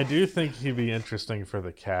 But I do think he'd be interesting for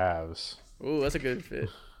the Cavs. Oh, that's a good fit.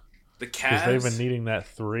 The Cavs? Because they've been needing that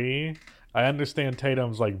 3. I understand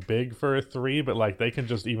Tatum's like big for a 3, but like they can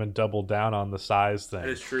just even double down on the size thing. That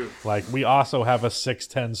is true. Like, we also have a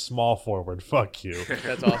 6'10" small forward. Fuck you.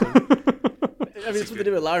 That's awesome. I mean, it's what they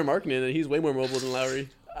did with Lowry Markkinen, and he's way more mobile than Lowry.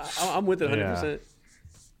 I'm with it 100%. Yeah.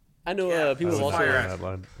 I know people have also...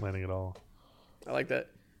 not landing at all. I like that.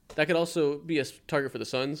 That could also be a target for the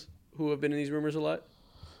Suns, who have been in these rumors a lot.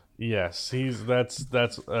 Yes,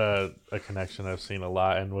 that's a connection I've seen a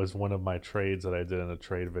lot, and was one of my trades that I did in a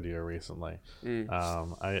trade video recently.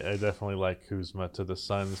 I definitely like Kuzma to the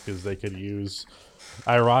Suns because they could use,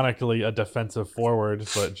 ironically, a defensive forward,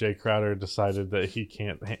 but Jay Crowder decided that he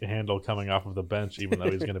can't handle coming off of the bench, even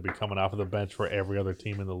though he's going to be coming off of the bench for every other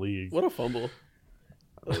team in the league. What a fumble!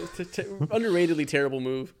 Underratedly terrible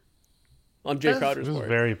move on Jay Crowder's part. It was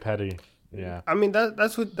very petty. Yeah, I mean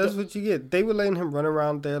that's what you get. They were letting him run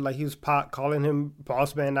around there like he was calling him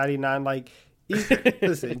Boss Man 99. Like,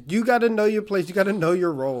 listen, you got to know your place, you got to know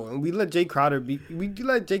your role, and we let Jay Crowder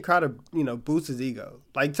boost his ego.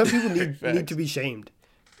 Like, some people need to be shamed.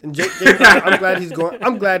 And Jay Crowder, I'm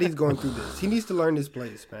glad he's going through this. He needs to learn his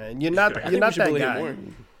place, man. You're not that guy.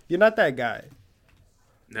 You're not that guy.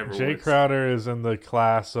 Jay Crowder is in the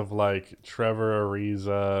class of like Trevor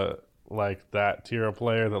Ariza, like that tier of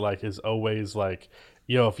player that like is always like,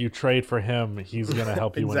 yo, if you trade for him, he's gonna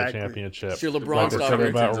help you win a championship. It's your LeBron stopper.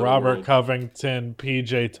 About Robert Covington,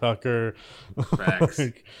 PJ Tucker. Facts.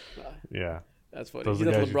 Yeah, that's funny. He's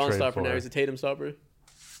not the LeBron stopper now. He's a Tatum stopper.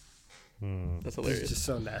 That's hilarious. It's just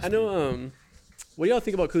so nasty. I know. What do y'all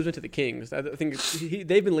think about Kuzma to the Kings? I think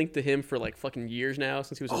they've been linked to him for like fucking years now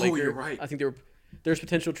since he was a Laker. You're right. I think there's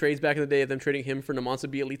potential trades back in the day of them trading him for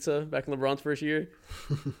Nemanja Bjelica back in LeBron's first year.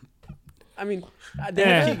 I mean, they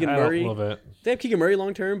have Keegan Murray. They have Keegan Murray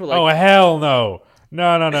long term, but like, oh hell no,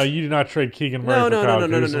 no! You do not trade Keegan Murray.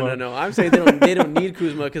 No. I'm saying they don't need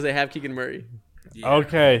Kuzma because they have Keegan Murray. Yeah.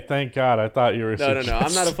 Okay, thank God. I thought you were. No.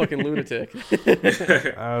 I'm not a fucking lunatic.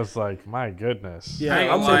 I was like, my goodness.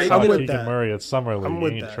 Yeah, I'm with Keegan that. Murray at Summer League. I'm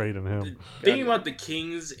with ain't that. trading him. Thinking about the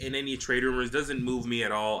Kings and any trade rumors doesn't move me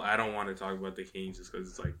at all. I don't want to talk about the Kings just because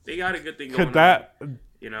it's like they got a good thing going on.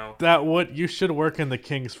 You know that you should work in the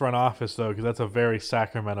Kings front office though, because that's a very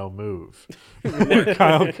Sacramento move.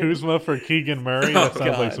 Kyle Kuzma for Keegan Murray. That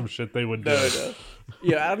sounds like some shit they would do. No.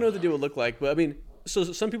 Yeah, I don't know what the deal would look like, but I mean, so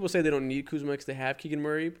some people say they don't need Kuzma because they have Keegan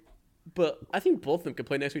Murray, but I think both of them could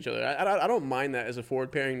play next to each other. I don't mind that as a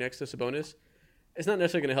forward pairing next to Sabonis. It's not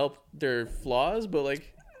necessarily going to help their flaws, but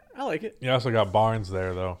like, I like it. You also got Barnes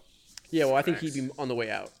there though. Yeah, well, I think he'd be on the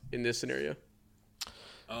way out in this scenario.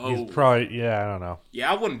 Oh, he's probably I don't know. Yeah,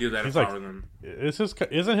 I wouldn't do that if I were them.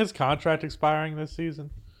 Isn't his contract expiring this season?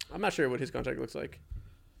 I'm not sure what his contract looks like.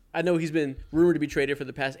 I know he's been rumored to be traded for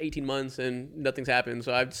the past 18 months and nothing's happened,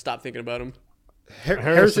 so I've stopped thinking about him.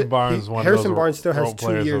 Harrison Barnes. Harrison Barnes still has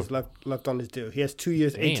 2 years left on his deal. He has 2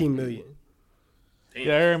 years, $18 million. Damn.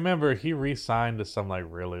 Yeah, I remember he re-signed to some like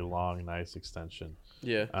really long, nice extension.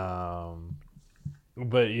 Yeah.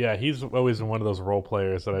 But yeah, he's always been one of those role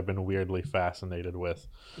players that I've been weirdly fascinated with.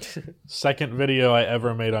 Second video I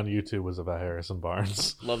ever made on YouTube was about Harrison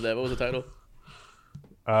Barnes. Love that. What was the title?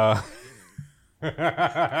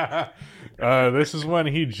 This is when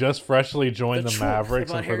he just freshly joined the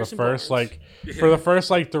Mavericks, and for the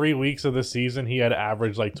first 3 weeks of the season, he had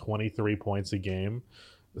averaged like 23 points a game.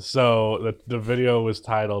 So the video was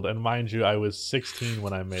titled, and mind you, I was 16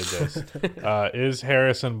 when I made this. Is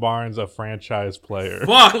Harrison Barnes a franchise player?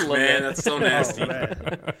 Fuck, man, that's so nasty.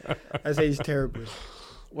 I say he's terrible.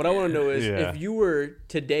 What I want to know is, if you were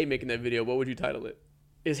today making that video, what would you title it?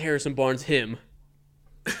 Is Harrison Barnes him?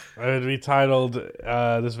 It would be titled,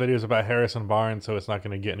 this video is about Harrison Barnes, so it's not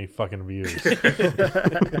going to get any fucking views.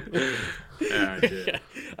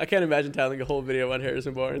 I can't imagine titling a whole video on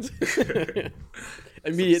Harrison Barnes.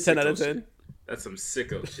 Immediate 10 out of 10. That's some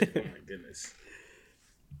sicko shit. Oh my goodness.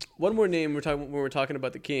 One more name when we're talking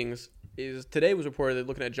about the Kings is today was reported that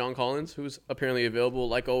looking at John Collins, who's apparently available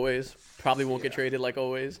like always, probably won't get traded like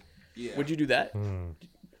always. Yeah. Would you do that?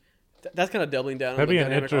 That's kind of doubling down. That'd be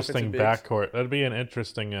an interesting backcourt. That'd be an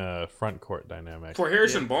interesting front court dynamic. For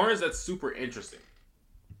Harrison Barnes, that's super interesting.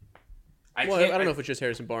 I don't know if it's just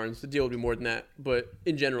Harrison Barnes. The deal would be more than that. But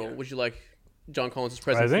in general, would you like John Collins'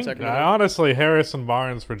 presence in Sacramento? Honestly, Harrison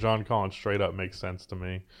Barnes for John Collins straight up makes sense to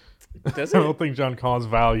me. Does it? I don't think John Collins'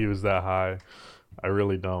 value is that high. I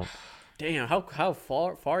really don't. Damn, how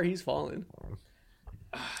far he's fallen.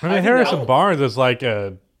 I mean, Harrison Barnes is like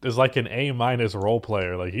an A- role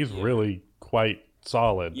player. Like he's really quite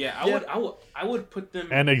solid. Yeah, I would put them,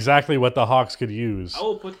 and exactly what the Hawks could use. I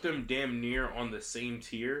will put them damn near on the same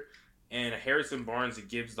tier. And Harrison Barnes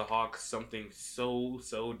gives the Hawks something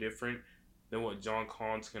so different than what John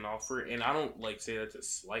Collins can offer. And I don't say that to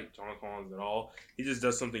slight John Collins at all. He just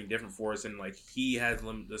does something different for us, and he has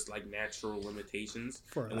this natural limitations.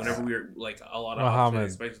 And whenever we're a lot of Hawks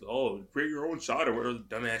expect, create your own shot or whatever the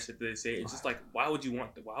dumbass shit they say. It's just why would you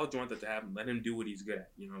want that to happen? Let him do what he's good at.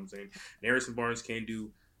 You know what I'm saying? And Harrison Barnes can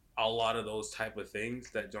do a lot of those type of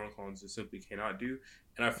things that John Collins just simply cannot do.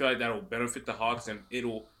 And I feel like that'll benefit the Hawks, and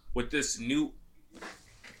it'll. With this new,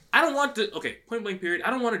 I don't want to. Okay, point blank period. I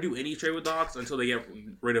don't want to do any trade with the Hawks until they get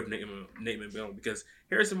rid of Nate McMillan, because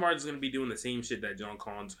Harrison Barnes is going to be doing the same shit that John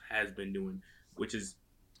Collins has been doing, which is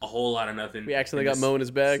a whole lot of nothing. We accidentally got Mo in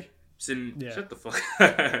his bag. Shut the fuck.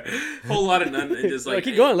 Whole lot of nothing. And just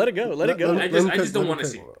keep going. Let it go. Let it go. I just don't want to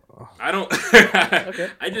see it. I don't. Okay.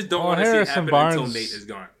 I just don't want to see it happen until Nate is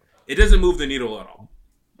gone. It doesn't move the needle at all.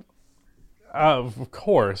 Of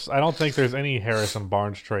course. I don't think there's any Harrison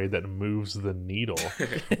Barnes trade that moves the needle.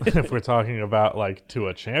 If we're talking about to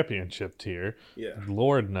a championship tier. Yeah.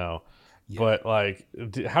 Lord, no. Yeah. But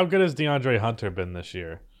how good has DeAndre Hunter been this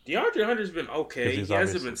year? DeAndre Hunter's been okay. He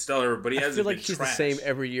hasn't been stellar, but he hasn't been trash. I feel he's the same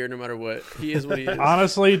every year no matter what. He is what he is.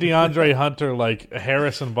 Honestly, DeAndre Hunter,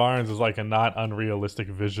 Harrison Barnes is a not unrealistic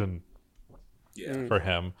vision for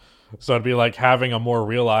him. So it'd be having a more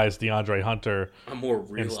realized DeAndre Hunter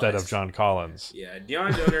instead of John Collins. Yeah,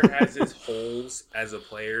 DeAndre Hunter has his holes as a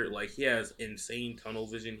player. He has insane tunnel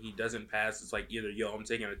vision. He doesn't pass. It's either, I'm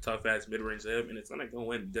taking a tough-ass mid-range layup, and it's going to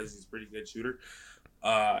go in because he's a pretty good shooter.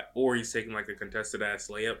 Or he's taking a contested-ass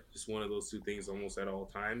layup. Just one of those two things almost at all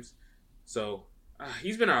times. So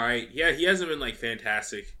he's been all right. Yeah, he hasn't been,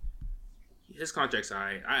 fantastic. His contract's all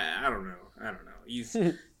right. I don't know. He's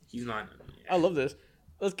not. I love this.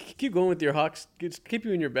 Let's keep going with your Hawks. Keep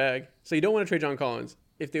you in your bag. So you don't want to trade John Collins.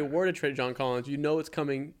 If they were to trade John Collins, it's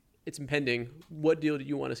coming. It's impending. What deal do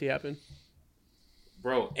you want to see happen?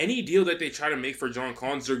 Bro, any deal that they try to make for John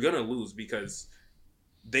Collins, they're going to lose because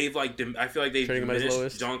they've I feel like they've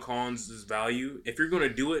diminished John Collins' value. If you're going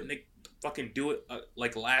to do it, Nick, fucking do it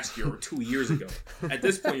last year or 2 years ago. At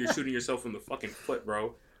this point, you're shooting yourself in the fucking foot,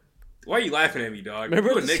 bro. Why are you laughing at me, dog?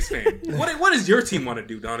 You're a Knicks fan. What does your team want to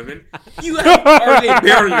do, Donovan? You have RJ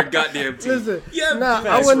Barrett on your goddamn team. Listen,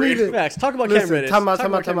 I wouldn't even. Max, talk about Cam Reddish. Time out.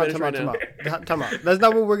 That's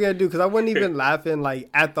not what we're gonna do, because I wasn't even laughing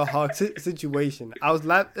at the Hawks situation. I was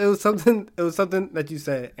laughing. It was something that you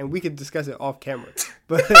said, and we could discuss it off camera.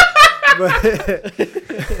 But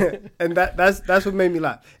and that's what made me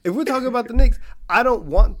laugh. If we're talking about the Knicks, I don't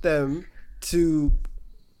want them to.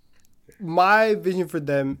 My vision for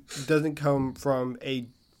them doesn't come from a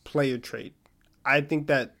player trade. I think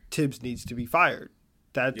that Tibbs needs to be fired.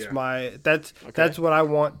 That's what I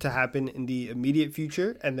want to happen in the immediate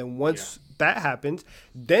future. And then once that happens,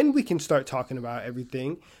 then we can start talking about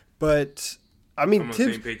everything. But I mean,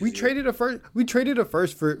 Tibbs, we traded a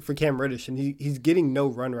first for Cam Reddish, and he's getting no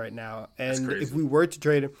run right now. And if we were to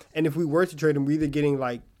trade him, we're either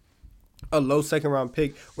getting a low second round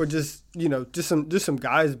pick or just some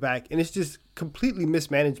guys back, and it's just completely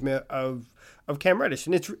mismanagement of Cam Reddish,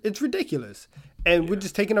 and it's ridiculous. And we're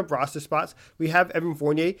just taking up roster spots. We have Evan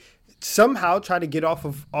Fournier somehow try to get off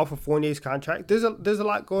of Fournier's contract. There's a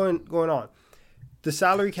lot going on. the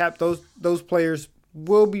salary cap, those players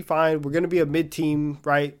will be fine. We're going to be a mid-team,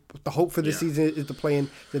 right? The hope for this season is to play in.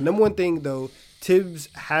 The number one thing, though, Tibbs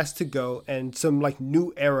has to go, and some like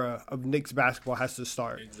new era of Knicks basketball has to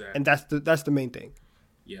start. Exactly. And that's the main thing.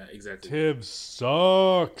 Yeah, exactly. Tibbs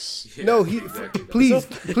sucks. Yeah, no,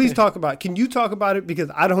 please talk about it. Can you talk about it? Because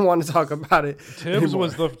I don't want to talk about it. Tibbs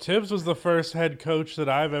was the first head coach that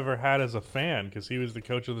I've ever had as a fan, because he was the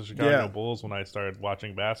coach of the Chicago Bulls when I started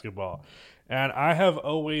watching basketball. And I have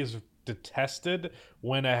always detested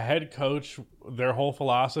when a head coach, their whole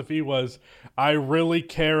philosophy was, I really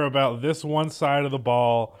care about this one side of the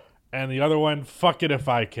ball, and the other one, fuck it if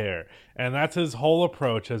I care. And that's his whole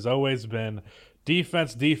approach, has always been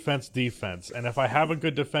defense, defense, defense. And if I have a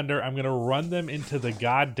good defender, I'm going to run them into the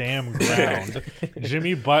goddamn ground.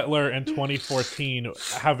 Jimmy Butler in 2014,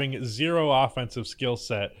 having zero offensive skill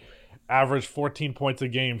set, averaged 14 points a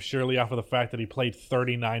game, surely off of the fact that he played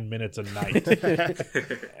 39 minutes a night.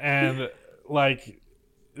 And like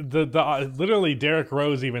literally Derrick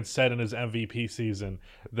Rose even said in his MVP season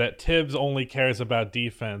that Tibbs only cares about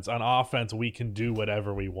defense. On offense, we can do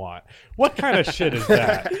whatever we want. What kind of shit is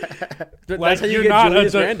that? That's how you get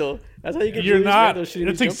Julius Randle. That's how you get Julius Randle.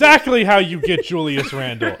 It's exactly how you get Julius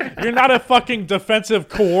Randle. You're not a fucking defensive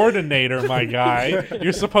coordinator, my guy.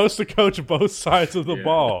 You're supposed to coach both sides of the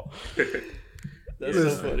ball. That's so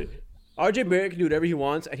funny. RJ Barrett can do whatever he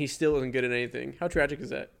wants, and he still isn't good at anything. How tragic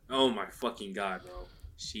is that? Oh my fucking god, bro.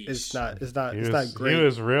 Sheesh. It's not great.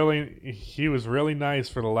 He was really nice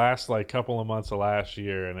for the last like couple of months of last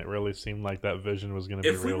year, and it really seemed like that vision was going to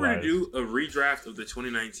be realized. If we were to do a redraft of the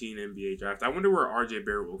 2019 NBA draft, I wonder where RJ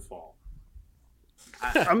Barrett will fall.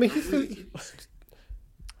 I mean,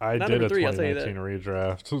 I did a 2019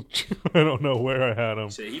 redraft. I don't know where I had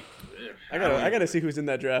him. I gotta see who's in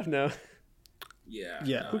that draft now.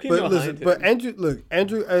 Yeah. But listen,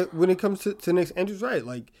 Andrew, when it comes to Knicks, Andrew's right.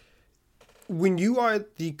 Like, when you are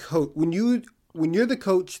the coach, when you're the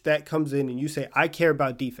coach that comes in and you say, I care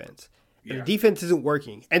about defense, and the defense isn't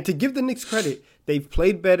working. And to give the Knicks credit, they've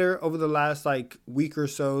played better over the last like week or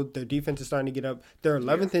so. Their defense is starting to get up. They're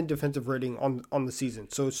 11th in defensive rating on the season.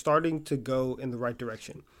 So it's starting to go in the right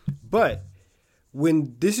direction. But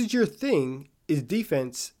when this is your thing, is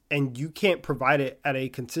defense, and you can't provide it at a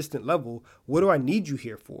consistent level, what do I need you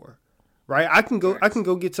here for? Right? I can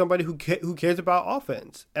go get somebody who cares about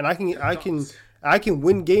offense, and I can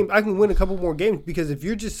win games. I can win a couple more games, because if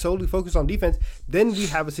you're just solely focused on defense, then we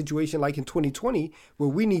have a situation like in 2020 where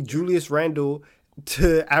we need Julius Randle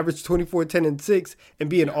to average 24, 10, and 6 and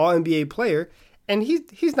be an All-NBA player, and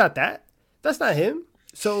he's not that. That's not him.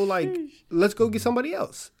 So like, let's go get somebody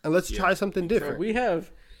else and let's try something different. So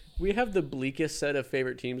we have the bleakest set of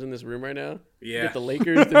favorite teams in this room right now. Yeah. We got the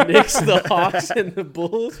Lakers, the Knicks, the Hawks, and the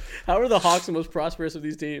Bulls. How are the Hawks the most prosperous of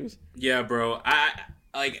these teams? Yeah, bro.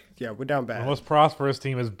 We're down bad. The most prosperous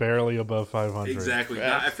team is barely above 500. Exactly.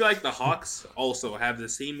 Yeah. I feel like the Hawks also have the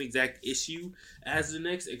same exact issue as the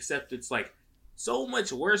Knicks, except it's like so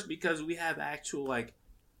much worse because we have actual like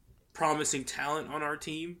promising talent on our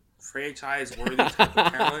team, franchise-worthy type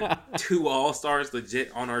of talent, 2 all-stars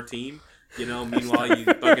legit on our team. You know, meanwhile you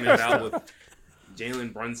thugging it out with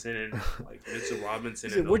Jalen Brunson and like Mitchell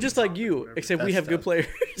Robinson. And we're just like you, except we have good players.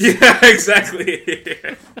 Yeah, exactly.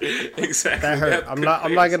 Exactly. That hurt. I'm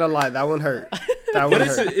not gonna lie. That one hurt. That one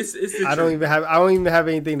hurt. I don't even have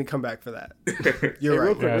anything to come back for that. You're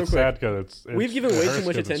right. Real quick. Sad because we've given way too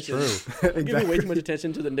much attention. We've given way too much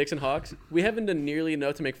attention to the Knicks and Hawks. We haven't done nearly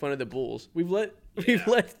enough to make fun of the Bulls. We've let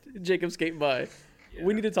Jacob skate by. Yeah.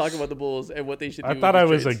 We need to talk about the Bulls and what they should do. I thought I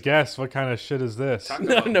was a guest. What kind of shit is this?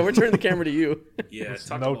 No, we're turning the camera to you. Yeah,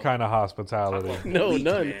 no kind of hospitality. No,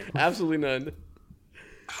 none. Man. Absolutely none.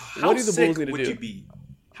 What do the Bulls need to do?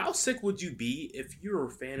 How sick would you be if you're a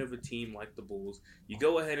fan of a team like the Bulls? You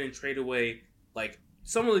go ahead and trade away like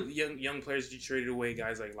some of the young players you traded away,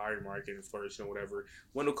 guys like Larry Markkinen flourishing or whatever.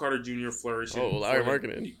 Wendell Carter Jr. flourishing. Oh, Larry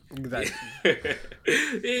Markkinen. Exactly.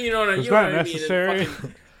 You know what I mean? Necessary.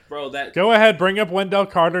 Bro, go ahead, bring up Wendell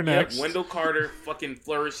Carter next. Yeah, Wendell Carter fucking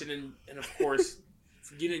flourishing, and of course,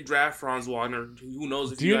 getting draft Franz Wagner. Who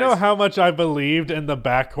knows? Do you know how much I believed in the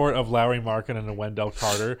backcourt of Larry Markkinen and Wendell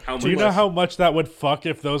Carter? Do you know how much that would fuck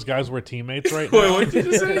if those guys were teammates right now? Wait, what did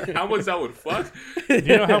you just say? How much that would fuck? Do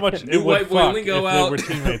you know how much it would fuck if they were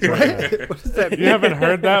teammates right now? What does that mean? You haven't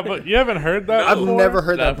heard that? But you haven't heard that? I've never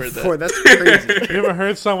heard that before. That's crazy. You ever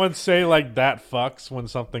heard someone say like that fucks when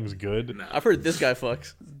something's good? No. I've heard this guy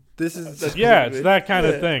fucks. This is it's that kind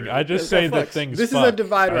of thing. I just say that things. This fuck. is a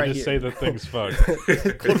divide right here. I just say that things fuck.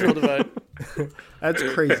 Cultural divide. That's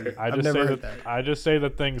crazy. I've never heard that. I just say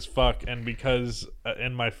that things fuck, and because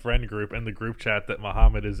in my friend group, in the group chat that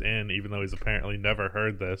Muhammad is in, even though he's apparently never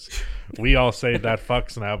heard this, we all say that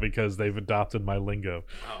fucks now because they've adopted my lingo.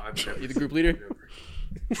 Oh, you the group leader?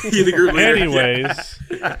 You the group leader. Anyways,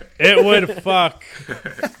 it would fuck.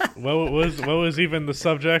 What was even the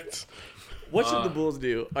subject? What should the Bulls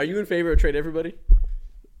do? Are you in favor of trade everybody?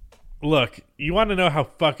 Look, you want to know how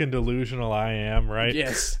fucking delusional I am, right?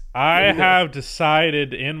 Yes. I have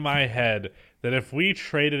decided in my head that if we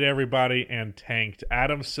traded everybody and tanked,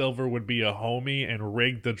 Adam Silver would be a homie and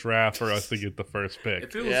rig the draft for us to get the first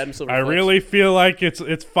pick. Yeah, Adam Silver I really feel like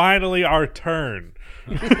it's finally our turn.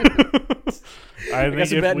 I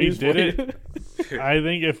think if we did it, I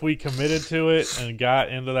think if we committed to it and got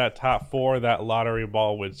into that top 4, that lottery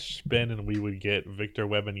ball would spin and we would get Victor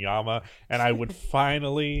Wembanyama, and I would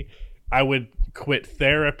quit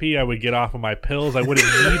therapy. I would get off of my pills. I wouldn't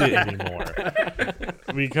need it anymore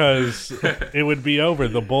because it would be over.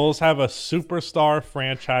 The Bulls have a superstar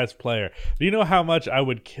franchise player. Do you know how much I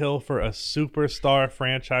would kill for a superstar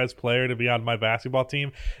franchise player to be on my basketball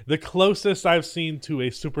team? The closest I've seen to a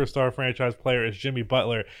superstar franchise player is Jimmy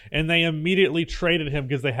Butler, and they immediately traded him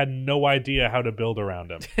because they had no idea how to build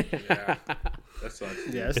around him. Yeah, that sucks.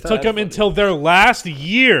 Yeah, it took them until their last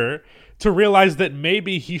year to realize that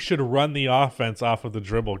maybe he should run the offense off of the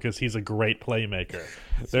dribble because he's a great playmaker.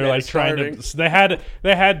 They're like trying to.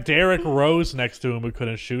 They had Derrick Rose next to him who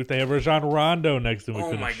couldn't shoot. They have Rajon Rondo next to him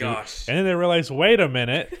who couldn't shoot. Gosh. And then they realized, wait a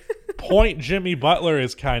minute, point Jimmy Butler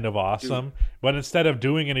is kind of awesome. Dude. But instead of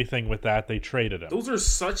doing anything with that, they traded him. Those are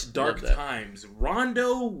such dark times.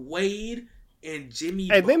 Rondo, Wade, and Jimmy.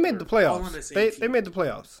 Hey, Butler they made the playoffs. They made the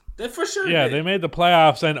playoffs. That for sure. Yeah, they made the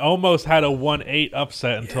playoffs and almost had a 1-8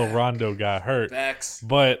 upset until Rondo got hurt. Facts.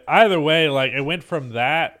 But either way, like it went from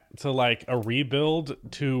that to like a rebuild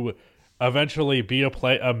to eventually be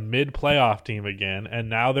a mid playoff team again, and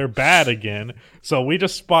now they're bad again. So we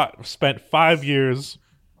just spent 5 years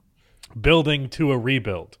building to a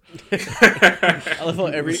rebuild. I love how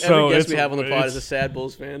every guest we have on the pod is a sad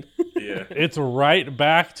Bulls fan. Yeah, it's right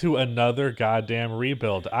back to another goddamn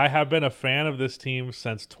rebuild. I have been a fan of this team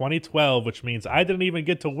since 2012, which means I didn't even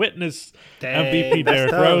get to witness MVP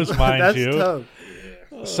Derrick Rose, mind you. Tough.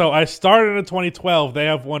 So I started in 2012. They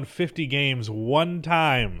have won 50 games one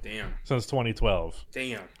time since 2012.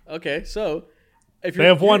 Damn. Okay, so they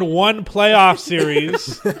have won one playoff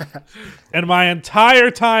series in my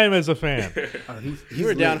entire time as a fan. You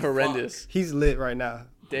were down horrendous. He's lit right now.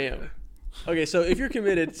 Damn. Okay, so if you're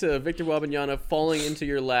committed to Victor Wembanyama falling into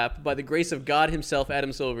your lap by the grace of God himself,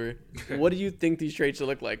 Adam Silver, what do you think these trades should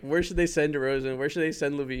look like? Where should they send DeRozan? Where should they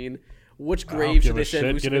send LaVine? Which grave should they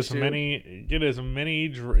send Vucevic to? Get as many.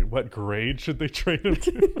 What grade should they trade him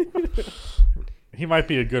to? He might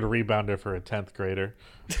be a good rebounder for a 10th grader.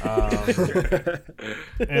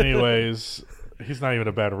 Anyways, he's not even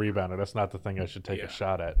a bad rebounder. That's not the thing I should take a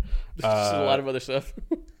shot at. Just a lot of other stuff.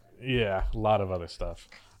 Yeah, a lot of other stuff.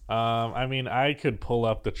 I mean, I could pull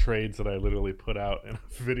up the trades that I literally put out in a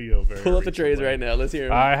video. Pull up the trades right now. Let's hear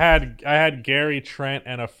them. I had Gary Trent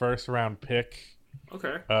and a first-round pick.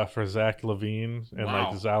 Okay. For Zach LaVine and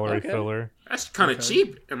like salary filler. That's kind of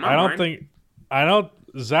cheap in my mind.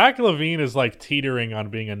 Zach LaVine is like teetering on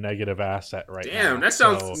being a negative asset right now. Damn, that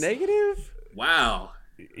sounds negative. Wow.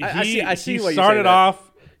 I see why you started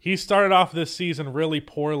off. He started off this season really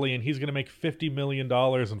poorly, and he's going to make $50 million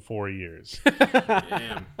in 4 years.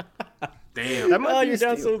 Damn. That you're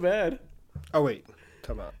down so bad. Oh wait,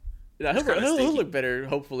 come on. Yeah, he'll look better,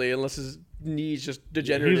 hopefully, unless his knees just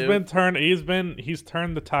degenerative. He's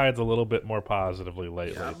turned the tides a little bit more positively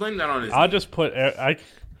lately. Yeah, I blame that on his. I'll just put.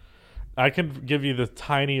 I can give you the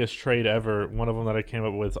tiniest trade ever. One of them that I came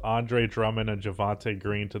up with: Andre Drummond and Javonte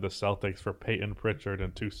Green to the Celtics for Peyton Pritchard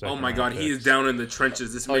and 2 seconds. Oh my God, he is down in the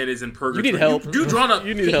trenches. This man is in purgatory. You need help. You drawn up.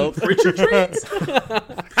 You need help. Pritchard trades.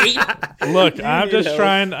 Look, I'm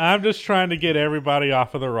just trying to get everybody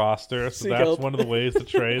off of the roster. So that's one of the ways to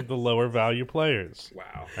trade the lower value players.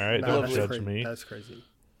 Wow. All right, don't judge me. That's crazy.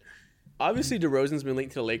 Obviously, DeRozan's been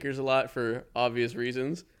linked to the Lakers a lot for obvious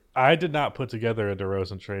reasons. I did not put together a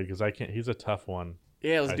DeRozan trade because I can't. He's a tough one.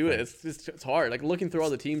 Yeah, let's do it. It's hard. Like looking through all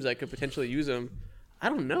the teams that could potentially use him. I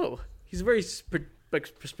don't know. He's a very specific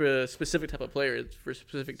type of player for a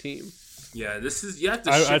specific team. Yeah, this is you have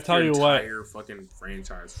to shift your entire fucking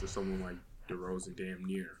franchise for someone like DeRozan, damn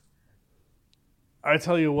near. I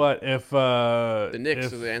tell you what, if the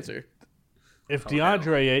Knicks is the answer. If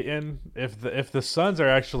DeAndre Ayton, if the Suns are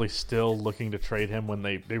actually still looking to trade him when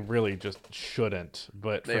they really just shouldn't,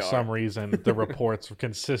 but for some reason the reports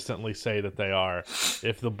consistently say that they are.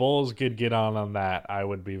 If the Bulls could get on that, I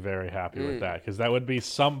would be very happy with that, because that would be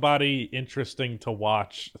somebody interesting to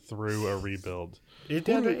watch through a rebuild.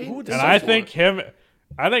 And I think him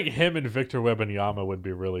and Victor Wembanyama would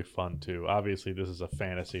be really fun too. Obviously, this is a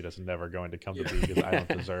fantasy that's never going to come to be because I don't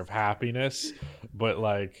deserve happiness, but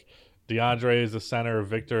like. DeAndre is the center,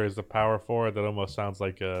 Victor is the power forward. That almost sounds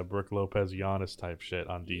like a Brook Lopez Giannis type shit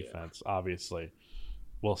on defense. Obviously,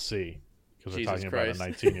 we'll see, because we're talking about a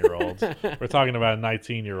 19-year-old. We're talking about a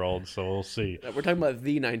 19-year-old, so we'll see. We're talking about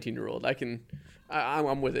the 19-year-old.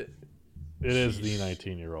 I'm with it. It is the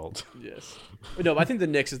 19-year-old. Yes. No, but I think the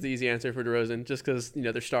Knicks is the easy answer for DeRozan, just because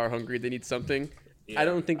they're star hungry. They need something. Yeah.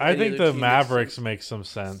 I think the Mavericks make some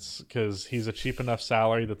sense because he's a cheap enough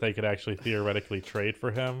salary that they could actually theoretically trade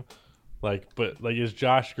for him. But is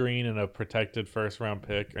Josh Green in a protected first-round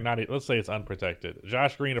pick? Or not? Let's say it's unprotected.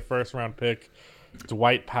 Josh Green, a first-round pick.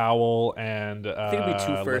 Dwight Powell and I think it'd be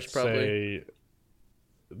 2 first, probably.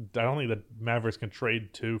 I don't think the Mavericks can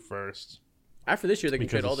trade 2 firsts. After this year, they can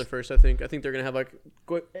trade all their firsts, I think. I think they're going to have,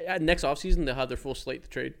 next offseason, they'll have their full slate to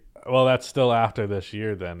trade. Well, that's still after this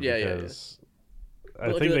year then. Yeah, because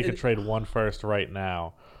I think they could trade 1 first right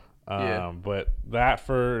now. But that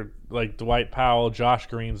for Dwight Powell, Josh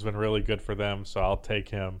Green's been really good for them, so I'll take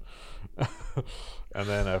him. And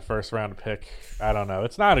then a first round pick. I don't know.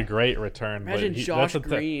 It's not a great return. Imagine Josh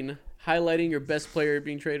Green highlighting your best player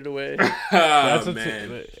being traded away. Man.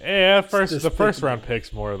 The first round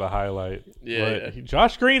pick's more of the highlight. Yeah.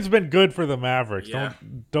 Josh Green's been good for the Mavericks. Yeah.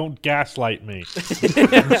 Don't gaslight me. He's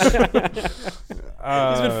been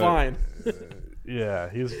fine. Yeah,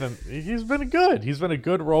 he's been good. He's been a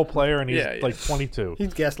good role player, and he's 22.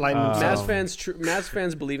 He's gaslighting himself. Mavs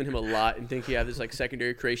fans believe in him a lot and think he has this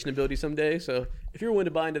secondary creation ability someday. So if you're willing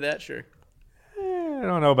to buy into that, sure. I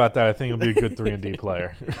don't know about that. I think he'll be a good 3-and-D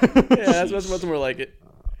player. Yeah, that's much more like it.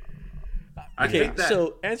 Okay,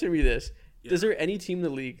 so answer me this: is there any team in the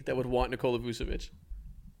league that would want Nikola Vucevic?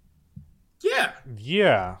 Yeah.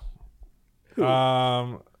 Yeah.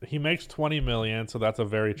 Who? He makes $20 million, so that's a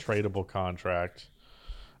very tradable contract.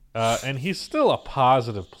 And he's still a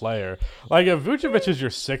positive player. If Vucevic is your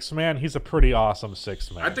 6th man, he's a pretty awesome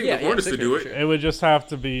 6th man. I think the Hornets to do it. It would just have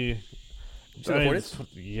to be. The Hornets?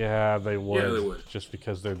 Yeah, they would. Yeah, they would. Just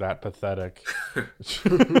because they're that pathetic.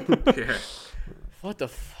 Yeah. What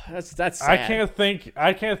the? That's sad.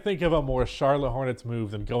 I can't think of a more Charlotte Hornets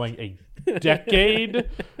move than going a decade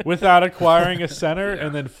without acquiring a center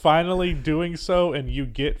and then finally doing so, and you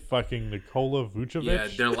get fucking Nikola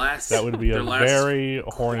Vucevic. Yeah, that would be a very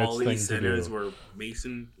Hornets thing to do. Were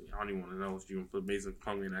Mason. I don't even want to know if you can put Mason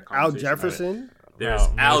Plumlee in that Al conversation. Jefferson. There's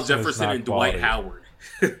Al Jefferson and Dwight Howard.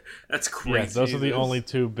 That's crazy. Yeah, those are the only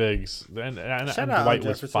 2 bigs. And Dwight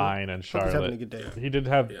was fine in Charlotte. He did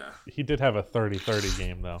have a 30-30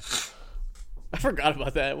 game though. I forgot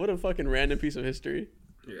about that. What a fucking random piece of history.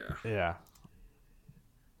 Yeah.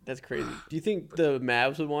 That's crazy. Do you think the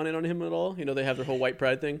Mavs would want in on him at all? They have their whole white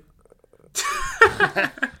pride thing.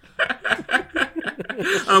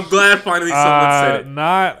 I'm glad finally someone said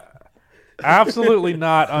it. Absolutely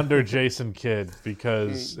not under Jason Kidd,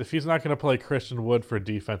 because if he's not going to play Christian Wood for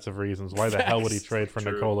defensive reasons, why the hell would he trade for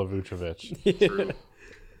Nikola Vucevic? True.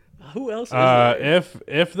 Who else is there?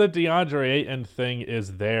 If the DeAndre Ayton thing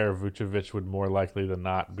is there, Vucevic would more likely than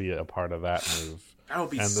not be a part of that move. That would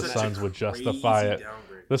be and the such Suns a would justify it.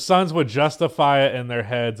 downgrade. The Suns would justify it in their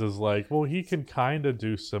heads as well, he can kind of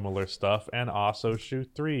do similar stuff and also shoot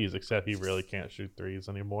threes, except he really can't shoot threes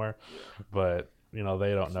anymore. But, they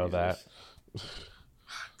don't know that.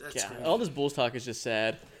 All this Bulls talk is just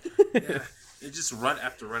sad. Yeah, it's just run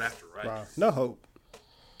after run after run. Wow. No hope.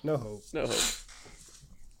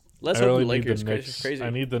 Let's hope the Lakers. Crazy. I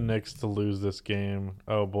need the Knicks to lose this game.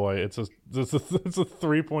 Oh boy, it's a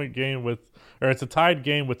 3-point game it's a tied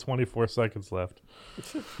game with 24 seconds left.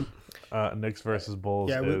 Knicks versus Bulls.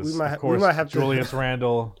 Yeah, we might have Julius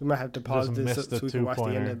Randle. We might have to pause this so we can watch the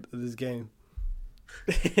end of this game.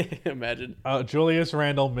 Imagine. Julius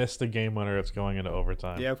Randle missed a game winner. It's going into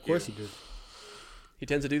overtime. Yeah, of course he did. He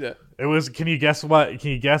tends to do that. It was. Can you guess what?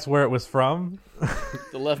 Can you guess where it was from?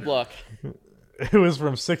 The left block. It was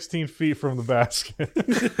from 16 feet from the basket.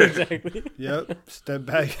 Exactly. Yep. Step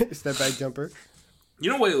back jumper.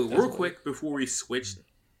 Real quick before we switch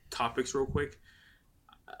topics, real quick.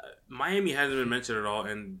 Miami hasn't been mentioned at all,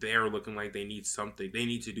 and they're looking like they need something. They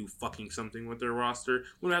need to do fucking something with their roster.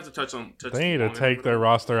 We don't have to touch. They need to take their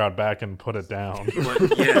roster out back and put it down.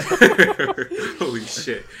 But, yeah. Holy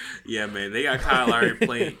shit. Yeah, man. They got Kyle Lowry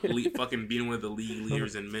playing, fucking being one of the league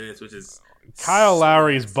leaders in minutes, which is Kyle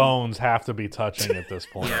Lowry's bones have to be touching at this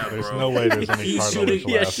point. Yeah, there's bro. no way there's any cartilage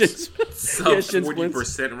left. Sub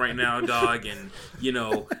 40% right now, dog, and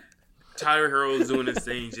Tyler Herro's doing his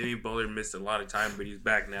thing. Jimmy Butler missed a lot of time, but he's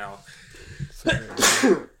back now.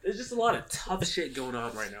 There's just a lot of tough shit going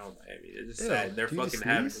on right now in Miami. It's just sad. They're fucking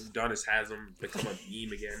having Udonis Haslem become a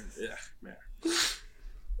meme again. Ugh, man.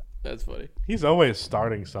 That's funny. He's always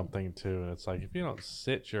starting something too, and it's like if you don't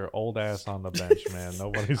sit your old ass on the bench, man,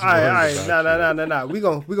 nobody's worried about you. No. We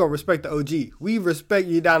gonna respect the OG. We respect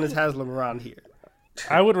Udonis Haslem around here.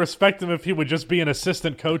 I would respect him if he would just be an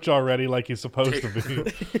assistant coach already, like he's supposed to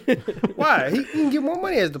be. Why? He can get more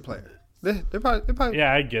money as the player. They're probably.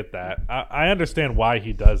 Yeah, I get that. I understand why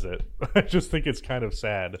he does it. I just think it's kind of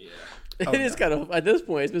sad. Yeah. It is kind of, at this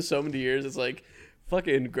point, it's been so many years. It's like,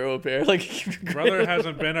 fucking grow a pair. Like, brother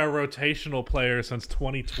hasn't been a rotational player since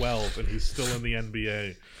 2012, and he's still in the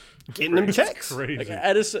NBA. Getting them checks. Crazy. Like,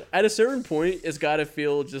 at a certain point, it's got to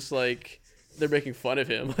feel just like they're making fun of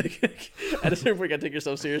him. Like, at a certain point, you got to take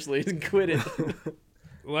yourself seriously and quit it.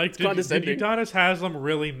 Like, did Udonis Haslem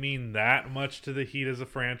really mean that much to the Heat as a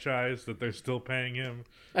franchise that they're still paying him?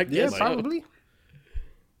 I guess probably.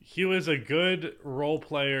 He was a good role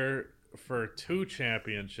player for 2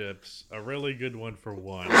 championships, a really good one for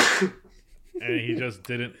 1, and he just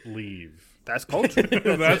didn't leave. That's culture.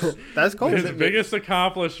 That's culture. His biggest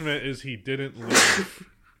accomplishment is he didn't leave.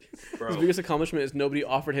 Bro. His biggest accomplishment is nobody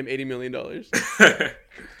offered him $80 million.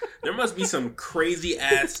 There must be some crazy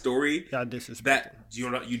ass story that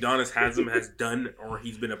Udonis Haslem has done or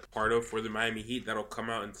he's been a part of for the Miami Heat that'll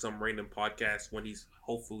come out in some random podcast when he's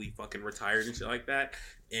hopefully fucking retired and shit like that.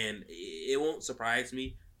 And it won't surprise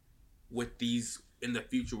me with these in the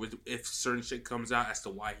future if certain shit comes out as to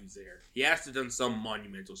why he's there. He has to have done some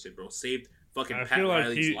monumental shit, bro. Saved fucking Pat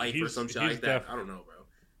Riley's life or some shit like that. I don't know, bro.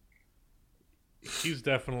 He's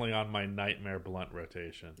definitely on my nightmare blunt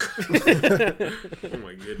rotation. Oh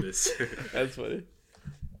my goodness. That's funny.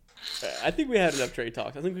 I think we had enough trade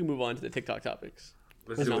talks. I think we can move on to the TikTok topics.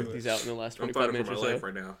 Let's knock these out in the last 25 minutes or so. Life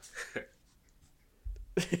right now.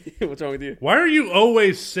 What's wrong with you? Why are you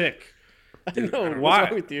always sick? Dude, I know. Why?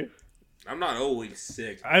 What's wrong with you? I'm not always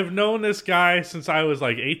sick. I've known this guy since I was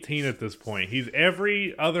like 18 at this point. He's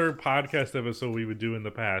every other podcast episode we would do in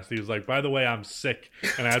the past. He was like, by the way, I'm sick.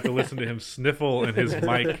 And I have to listen to him sniffle in his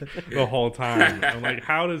mic the whole time. I'm like,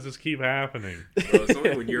 how does this keep happening? Bro, it's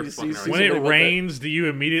only when you're fucking when it rains, do you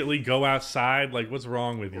immediately go outside? Like, what's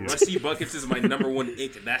wrong with you? Rusty Buckets is my number one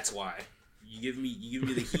ick, and that's why. You give me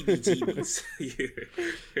the heebie-jeebies.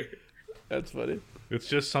 That's funny. It's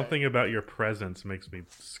just something about your presence makes me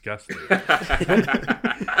disgusted.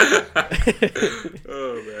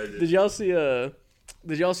 Oh man! Did y'all see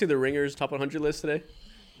the Ringers top 100 list today?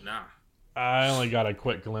 Nah. I only got a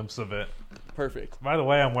quick glimpse of it. Perfect. By the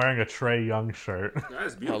way, I'm wearing a Trae Young shirt.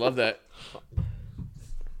 That's beautiful. I love that. I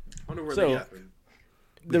wonder where they happened.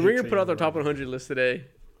 The Ringer put out their top 100 list today,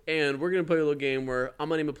 and we're gonna play a little game where I'm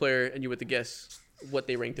gonna name a player, and you have to guess what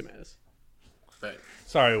they ranked him as. Right.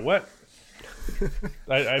 Sorry, what?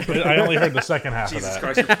 I only heard the second half Jesus of that.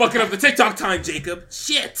 Christ, you're fucking up the TikTok time, Jacob.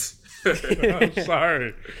 Shit. I'm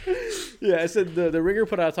sorry. Yeah, I said the Ringer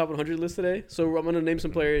put out a top 100 list today, so I'm gonna name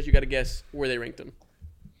some players. You got to guess where they ranked them.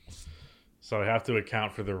 So I have to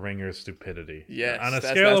account for the Ringer's stupidity. Yes. On a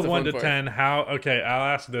scale of 1 to 10, how? Okay,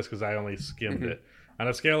 I'll ask this because I only skimmed it. On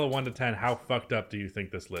a scale of 1 to 10, how fucked up do you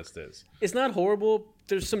think this list is? It's not horrible.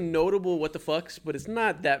 There's some notable what the fucks, but it's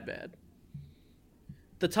not that bad.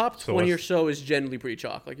 The top 20 or so is generally pretty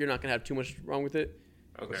chalk. Like, you're not going to have too much wrong with it.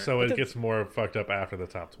 Okay. So it gets more fucked up after the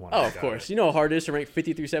top 20. Oh, of course. You know how hard it is to rank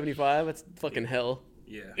 50 through 75? That's fucking hell.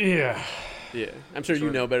 Yeah. Yeah. Yeah. I'm sure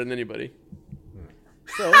you know better than anybody.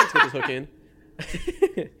 So, let's get this hook in.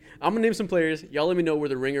 I'm going to name some players. Y'all let me know where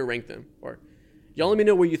the Ringer ranked them. Or, y'all let me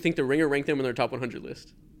know where you think the Ringer ranked them on their top 100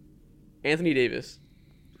 list. Anthony Davis.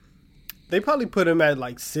 They probably put him at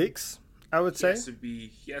like 6, I would say.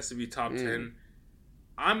 He has to be top 10.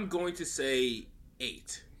 I'm going to say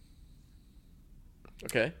 8.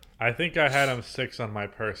 Okay. I think I had him 6 on my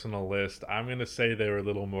personal list. I'm going to say they were a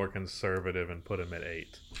little more conservative and put him at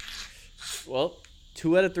 8. Well,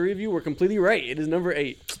 2 out of 3 of you were completely right. It is number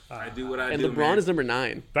 8. I do what I and do, LeBron man. is number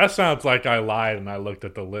 9. That sounds like I lied and I looked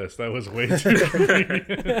at the list. That was way too convenient.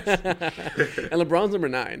 And LeBron's number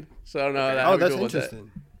 9. So I don't know how that. Oh, that's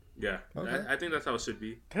interesting. Yeah. Okay. I think that's how it should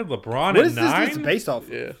be. Had LeBron What at is this 9? list based off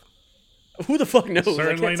of? Yeah. Who the fuck knows?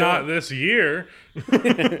 Certainly not this year.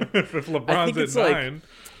 If LeBron's at 9.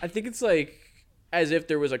 I think it's like as if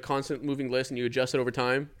there was a constant moving list and you adjust it over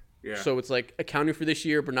time. Yeah. So it's like accounting for this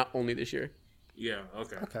year, but not only this year. Yeah.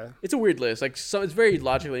 Okay. It's a weird list. Like it's very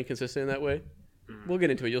logically inconsistent in that way. We'll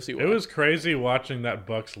get into it. You'll see why. It was crazy watching that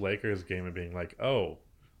Bucks-Lakers game and being like, oh,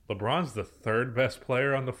 LeBron's the 3rd best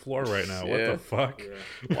player on the floor right now. What the fuck?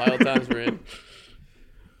 Yeah. Wild times we're in.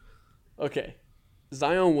 Okay.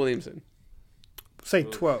 Zion Williamson. Say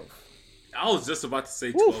 12. I was just about to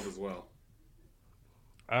say 12 as well.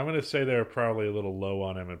 I'm going to say they were probably a little low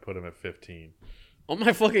on him and put him at 15. Oh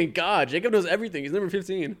my fucking God. Jacob knows everything. He's number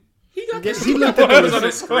 15. He got this. He looked at it on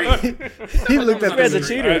his screen. He looked at it as a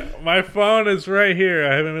cheater. My phone is right here.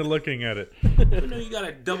 I haven't been looking at it. You know you got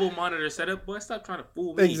a double monitor setup, boy. Stop trying to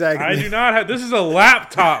fool me. Exactly. I do not have. This is a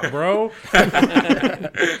laptop, bro.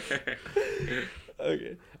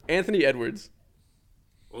 Okay. Anthony Edwards.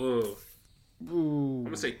 Ooh. I'm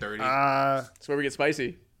gonna say 30. That's where we get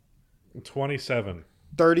spicy. 27.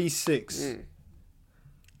 36.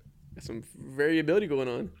 Got some variability going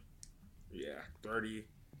on. Yeah, 30.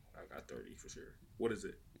 I got 30 for sure. What is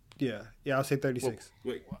it? Yeah, I'll say 36.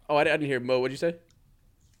 Wait. Oh, I didn't hear. Mo, what'd you say?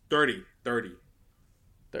 30. 30.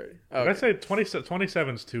 Oh, okay. I say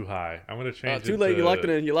 27 is too high. I'm going to change it. Too late. You locked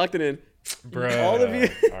it in.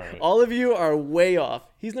 Bruh. All of you are way off.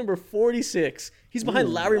 He's number 46. He's behind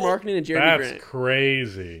Lauri Markkanen and Jeremy Grant. That's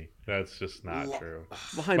crazy. That's just not true.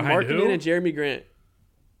 Behind Markkanen and Jeremy Grant.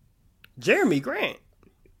 Jeremy Grant.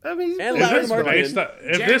 I mean, and Lauri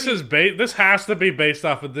Markkanen. This has to be based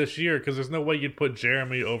off of this year because there's no way you'd put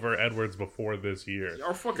Jeremy over Edwards before this year.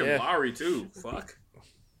 Or fucking Lowry too. Fuck.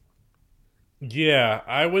 Yeah,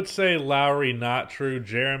 I would say Lowry not true.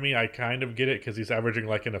 Jeremy, I kind of get it because he's averaging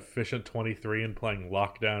like an efficient 23 and playing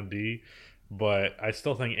lockdown D, but I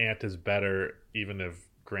still think Ant is better even if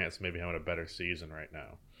Grant's maybe having a better season right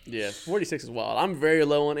now. Yeah, 46 is wild. I'm very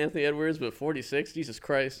low on Anthony Edwards, but 46, Jesus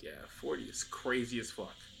Christ. Yeah, 40 is crazy as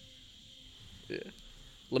fuck. Yeah.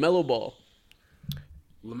 LaMelo Ball.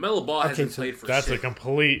 LaMelo Ball hasn't played for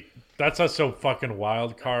shit. That's a so fucking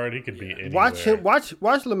wild card. He could be anywhere. Watch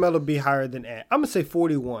LaMelo be higher than Ant. I'm gonna say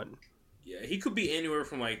 41. Yeah, he could be anywhere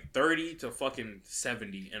from like 30 to fucking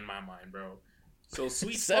 70 in my mind, bro. So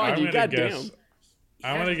sweet 70, goddamn.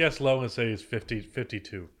 I'm gonna guess low and say he's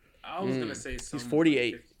 52. I was gonna say something. He's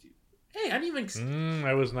 48. Like hey, I didn't even.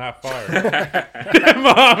 I was not far.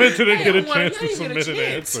 Mohammed didn't get a chance to submit an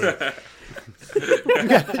answer.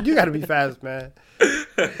 You gotta be fast, man.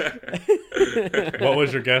 What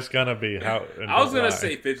was your guess gonna be? I was gonna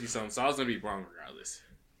say 50 something, so I was gonna be wrong regardless.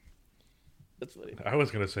 That's funny. I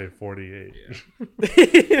was gonna say 48.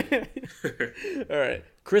 Yeah. All right,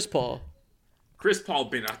 Chris Paul. Chris Paul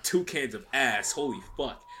been on 2 cans of ass. Holy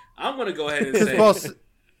fuck! I'm gonna go ahead and say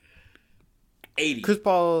 80. Chris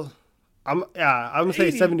Paul. I'm gonna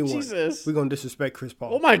say 71. Jesus. We're gonna disrespect Chris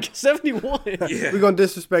Paul. Oh my God, 71. Yeah. We're gonna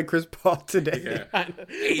disrespect Chris Paul today. Yeah.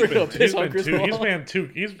 We're gonna piss on Chris Paul.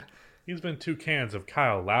 He's been 2 cans of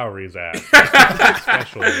Kyle Lowry's ass.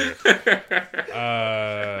 Special here.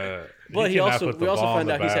 But we also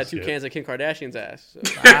found out he's had 2 cans of Kim Kardashian's ass. So.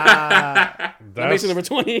 Ah, That makes him number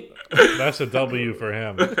 20. That's a W for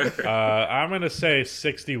him. I'm gonna say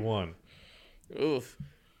 61. Oof.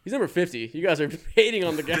 He's number 50. You guys are hating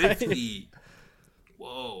on the guy. 50.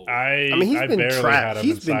 Whoa. I mean, I barely had him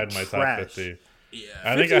inside my top 50. Yeah.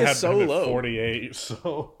 I think I had so him at low. 48.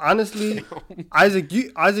 So honestly, Isaac,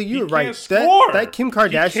 you were right. can't score. That Kim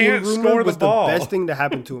Kardashian rumor was the ball. best thing to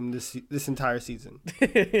happen to him this entire season.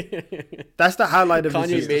 That's the highlight of the Kanye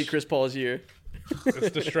season. made Chris Paul's year. it's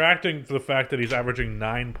distracting for the fact that he's averaging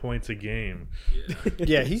 9 points a game.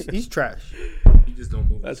 Yeah, he's trash. He just don't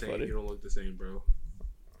move That's the same. funny. You don't look the same, bro.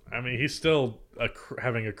 I mean, he's still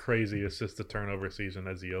having a crazy assist to turnover season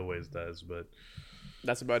as he always does, but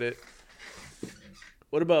That's about it.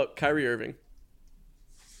 What about Kyrie Irving?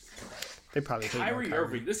 They probably take Kyrie on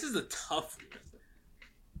Irving. This is tough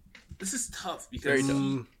because Very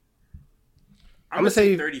tough. I'm gonna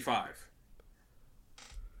say 35.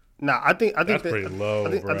 Nah, I think that's pretty low.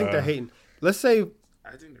 I think they're hating. Let's say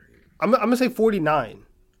I think they're hating. I'm gonna say 49.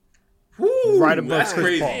 Woo, Right above that's Chris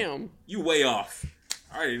crazy. Paul. Damn. You way off.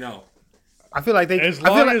 I already know. I feel like they. As I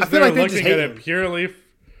long feel as like they're they just looking hate at him. it purely,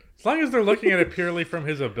 as long as they're looking at it purely from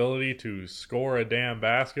his ability to score a damn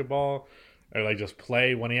basketball or like just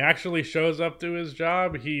play, when he actually shows up to his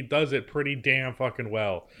job, he does it pretty damn fucking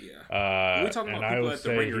well. Yeah. We're talking And about I people would at the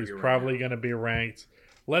say Ringer he's here right probably now. going to be ranked.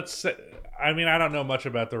 Let's say, I mean, I don't know much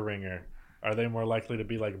about the Ringer. Are they more likely to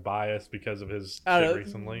be like biased because of his I shit don't know.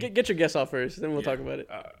 recently? Get your guess off first, then we'll talk about it.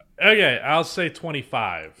 Okay, I'll say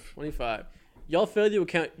 25. 25. y'all failed to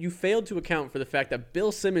account. You failed to account for the fact that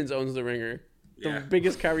Bill Simmons owns the Ringer, the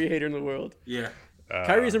biggest Kyrie hater in the world. Yeah.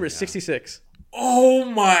 Kyrie's number 66. Oh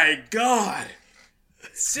my god.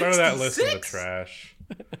 66? Throw that list in the trash.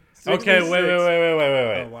 Okay, wait.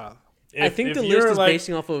 Oh wow. I think the list is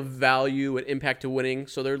basing off of value and impact to winning,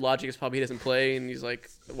 so their logic is probably he doesn't play and he's like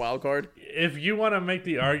a wild card. If you want to make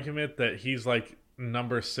the argument that he's like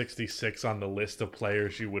number 66 on the list of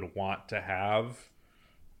players you would want to have,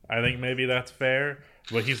 I think maybe that's fair.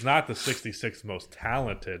 But he's not the 66th most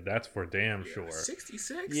talented. That's for damn sure.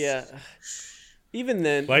 66? Yeah. Even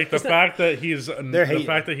then, like the fact that he's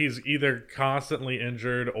either constantly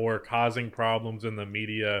injured or causing problems in the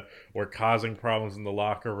media or causing problems in the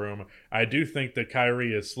locker room, I do think that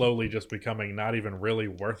Kyrie is slowly just becoming not even really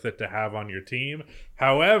worth it to have on your team.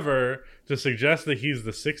 However, to suggest that he's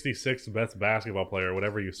the 66th best basketball player,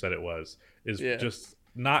 whatever you said it was, is just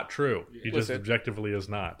not true. He just objectively is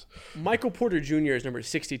not. Michael Porter Jr. is number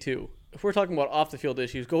 62. If we're talking about off the field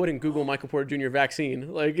issues, go ahead and Google Michael Porter Jr.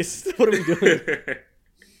 vaccine. Like, what are we doing?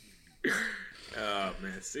 Oh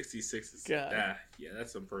man, 66 is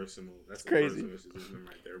that's some personal. That's crazy. Personal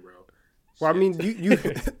right there, bro. Well, I mean, you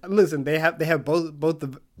listen. They have both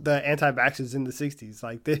the anti-vaxxers in the 60s.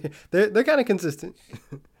 Like they're kind of consistent.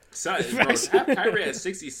 So, bro, Kyrie at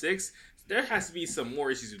 66. There has to be some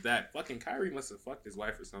more issues with that. Fucking Kyrie must have fucked his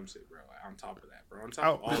wife or some shit, bro. On top of that, bro. On top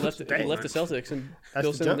of all he left the Celtics, and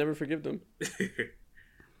Bill Simmons never forgave them. Yeah,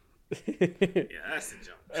 that's the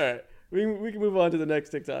jump. All right, we can move on to the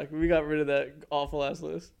next TikTok. We got rid of that awful ass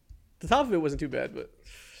list. The top of it wasn't too bad, but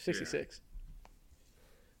 66. Yeah.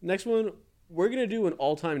 Next one, we're gonna do an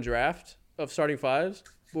all-time draft of starting fives,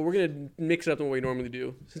 but we're gonna mix it up than what we normally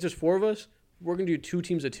do. Since there's 4 of us, we're gonna do 2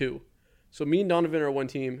 teams of 2. So me and Donovan are one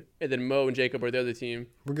team, and then Mo and Jacob are the other team.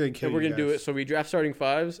 We're gonna kill. And we're gonna do it. So we draft starting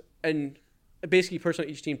fives, and basically, person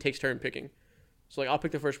on each team takes turn picking. So like, I'll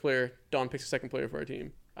pick the first player, Don picks the second player for our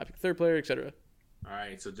team. I pick the third player, etc. All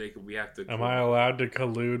right, so Jacob, we have to. Am I allowed to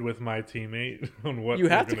collude with my teammate on what you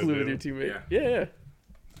have to collude with your teammate? Yeah.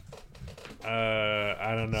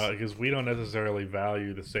 I don't know, because we don't necessarily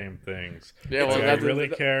value the same things. Yeah, well, I really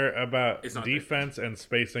care about defense and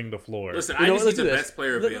spacing the floor. Listen, I just need the best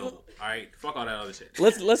player available. All right, fuck all that other shit.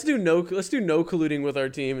 Let's do no colluding with our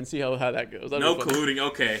team and see how that goes. No colluding,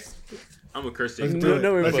 okay. I'm a curse. Let's do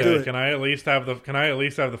it. Can I at least have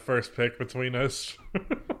the first pick between us?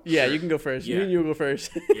 Yeah, you can go first. Yeah. Me and you will go first.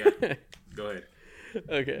 Yeah, go ahead.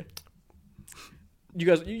 Okay. You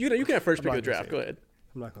guys, you can have first pick of the draft. Go ahead.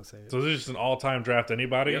 I'm not gonna say it. So this is just an all-time draft.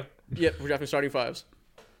 Anybody? Yep, we're drafting starting fives.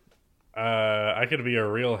 I could be a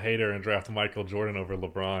real hater and draft Michael Jordan over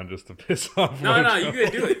LeBron just to piss off. No, you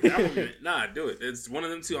can do it. Do it. It's one of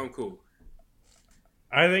them two. I'm cool.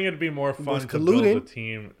 I think it'd be more fun to build a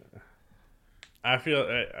team. I feel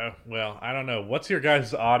well. I don't know. What's your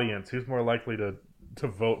guys' audience? Who's more likely to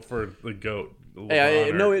vote for the GOAT?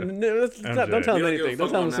 Hey, no, don't tell him anything. Don't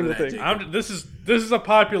tell him a single thing. This is a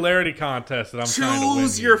popularity contest that I'm trying to win.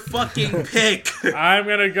 Choose your fucking pick. I'm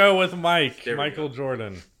gonna go with Michael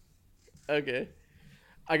Jordan. Okay,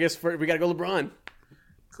 I guess we gotta go LeBron.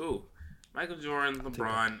 Cool, Michael Jordan,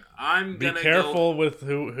 LeBron. I'm gonna be careful with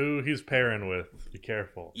who he's pairing with. Be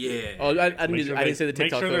careful. Yeah. Oh, I didn't say the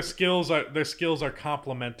TikTok. Make sure their skills are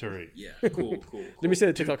complementary. Yeah. Cool. Let me say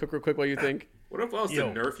the TikTok real quick while you think. What if I was to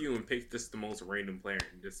nerf you and pick just the most random player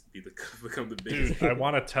and just become the biggest? Dude, I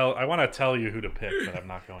want to tell you who to pick, but I'm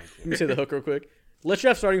not going to. Let me say the hook real quick. Let's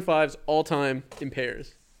draft starting fives all time in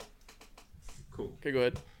pairs. Cool. Okay, go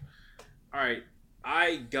ahead. All right,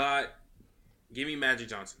 give me Magic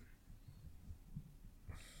Johnson.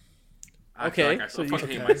 Okay, so you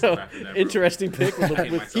hate myself after that, interesting pick.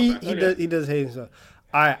 He does hate himself.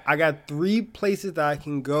 All right, I got 3 places that I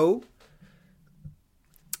can go.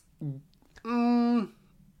 All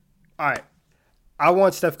right, I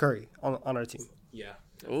want Steph Curry on our team. Yeah.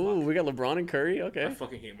 Ooh, we got LeBron and Curry. Okay. I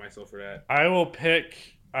fucking hate myself for that. I will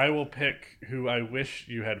pick who I wish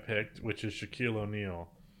you had picked, which is Shaquille O'Neal.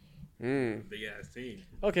 Big ass team.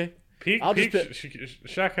 Okay.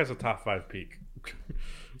 Shaq has a top 5 peak.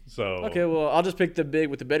 So. Okay, well, I'll just pick the big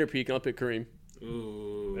with the better peak, and I'll pick Kareem.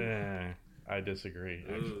 Ooh. I disagree.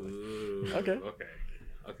 Ooh. Okay,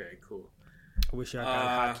 cool. I wish I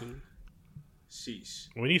got Hakeem. Sheesh.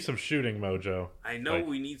 We need some shooting, Mojo. I know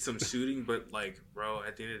we need some shooting, but bro,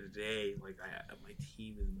 at the end of the day, my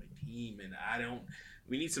team is my team, and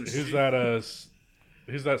we need some shooting.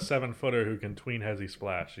 Who's that 7-footer who can tween hezzy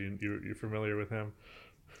splash? You familiar with him?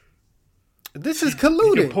 This is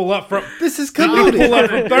colluding. You can pull up from. This is colluding. Pull up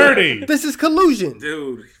from 30. This is collusion,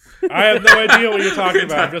 dude. I have no idea what you're talking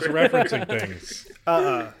about. I'm just referencing things.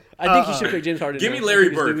 I I think he should pick James Harden. Give me Larry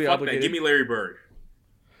Bird. Fuck that. Give me Larry Bird.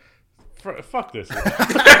 Fuck this.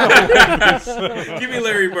 Give me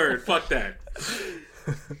Larry Bird. Fuck that.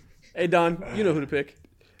 Hey, Don, you know who to pick.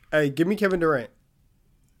 Hey, give me Kevin Durant.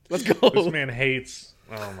 Let's go. This man hates.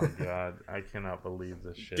 Oh my god, I cannot believe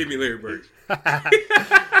this shit. Give me Larry Bird.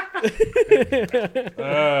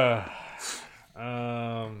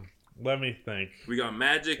 Let me think. We got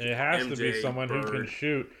Magic. It has MJ, to be someone Bird, who can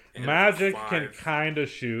shoot. Magic 5. can kind of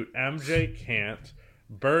shoot. MJ can't.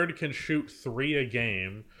 Bird can shoot 3 a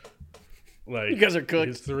game. Like, you guys are cooked.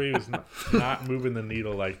 His 3 was not moving the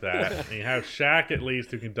needle like that. And you have Shaq at least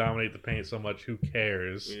who can dominate the paint so much. Who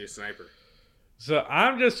cares? We need a sniper. So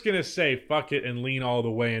I'm just going to say fuck it and lean all the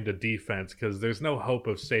way into defense because there's no hope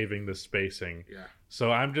of saving the spacing. Yeah.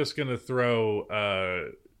 So I'm just going to throw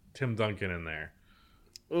Tim Duncan in there.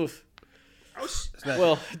 Oof.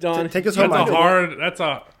 Well, Don, take us home. That's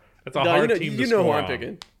a hard team to you know score who I'm on.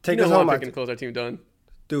 picking. Take you us know who home. I'm picking to close our team. Done.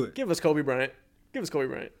 Do it. Give us Kobe Bryant.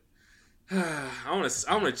 I want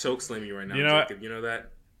to choke slam you right now, You know Jacob. You know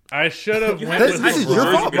that? I should have went This with is your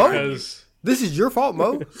LeBron fault, Mo. because This is your fault,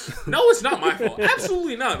 Mo. No, it's not my fault.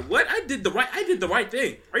 Absolutely not. What? I did the right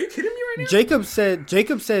thing. Are you kidding me right now?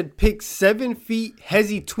 Jacob said pick 7 feet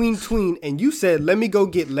hezzy tween, and you said let me go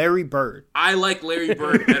get Larry Bird. I like Larry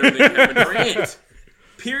Bird better than Kevin Durant.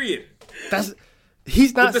 Period.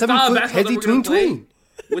 He's not With the 7 style of foot basketball hezzy that we're gonna tween.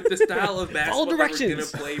 With the style of basketball that we're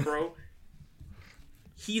directions. gonna play, bro.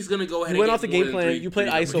 He's gonna go ahead. You and went off the get more game than plan. three- You played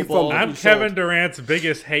three- ISO You ball. fumbled. I'm You Kevin sold. Durant's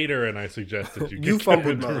biggest hater, and I suggested you You get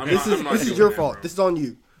fumbled, Kevin Mo. Durant. I'm not This is doing your that, fault. bro. This is on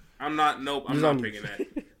you. I'm not. Nope. I'm He's not on you. picking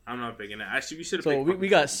that. I'm not picking that. Actually, we should have. So we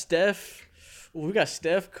got Steph. We got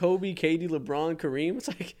Steph, Kobe, KD, LeBron, Kareem. It's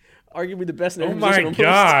like arguably the best in Oh every my position almost.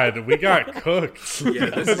 god, we got cooked. Yeah,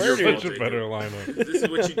 this is your fault, Such a Jacob. better lineup. This is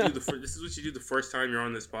what you do. This is what you do the first time you're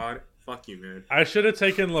on this pod. Fuck you, man. I should have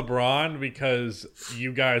taken LeBron because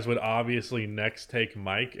you guys would obviously next take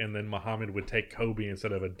Mike, and then Muhammad would take Kobe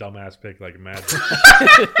instead of a dumbass pick like Magic.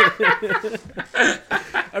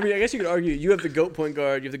 I mean, I guess you could argue you have the GOAT point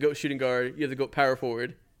guard, you have the GOAT shooting guard, you have the GOAT power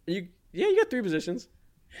forward. You got 3 positions.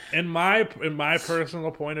 In my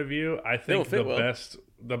personal point of view, I think fit well.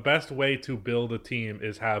 the best way to build a team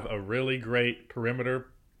is have a really great perimeter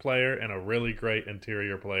player and a really great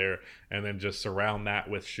interior player, and then just surround that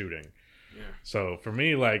with shooting. Yeah. So for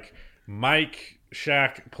me, like Mike,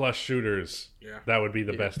 Shaq plus shooters, Yeah. that would be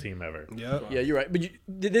the best team ever. Yep. Yeah, you're right. But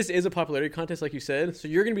this is a popularity contest, like you said. So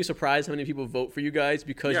you're going to be surprised how many people vote for you guys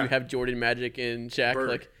because Yeah. you have Jordan, Magic, and Shaq. Bird.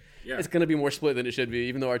 Like, Yeah. it's going to be more split than it should be,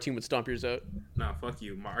 even though our team would stomp yours out. Nah, fuck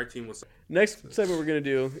you. Our team was. Next segment we're going to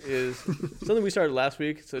do is something we started last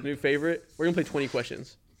week. It's a new favorite. We're going to play 20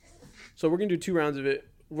 questions. So we're going to do 2 rounds of it.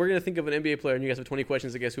 We're going to think of an NBA player, and you guys have 20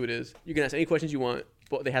 questions to guess who it is. You can ask any questions you want,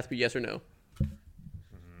 but they have to be yes or no.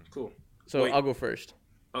 Cool. So Wait. I'll go first.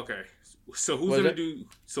 Okay. So who's What is gonna it? do?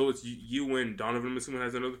 So it's you and Donovan. I'm assuming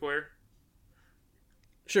has another player.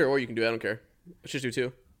 Sure, or you can do it. I don't care. Let's just do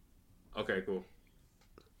 2. Okay. Cool.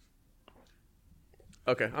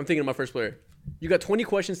 Okay, I'm thinking of my first player. You got 20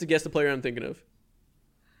 questions to guess the player I'm thinking of.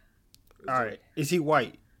 All right. Is he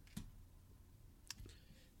white?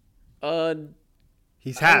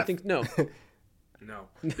 He's I half. don't think no. No.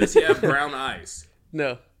 Does he have brown eyes?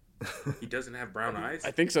 No. He doesn't have brown eyes.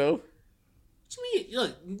 I think so. What you mean?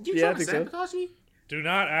 Look, you Yeah, I trying to think so. sabotage me? Do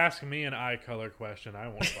not ask me an eye color question. I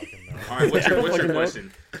won't fucking know. All right. What's Yeah, your fucking no.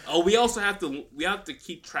 question? Oh, we also have to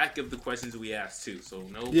keep track of the questions we ask too. So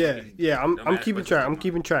no. Yeah, fucking I'm dumbass keeping questions track. I'm come out.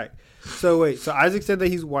 keeping track. So wait, so Isaac said that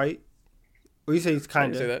he's white. Or you say he's I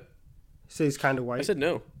kind didn't say of. that. Say he's kind of white. I said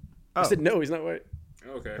no. Oh. I said no, he's not white.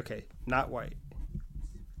 Okay. Okay, not white.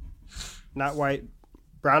 Not white.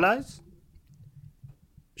 Brown eyes.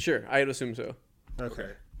 Sure, I'd assume so.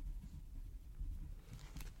 Okay.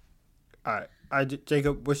 All right.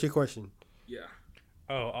 Jacob, what's your question? Yeah.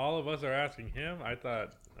 Oh, all of us are asking him? I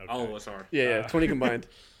thought. Okay. All of us are. Yeah, 20 combined.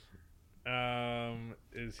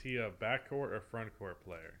 Is he a backcourt or front court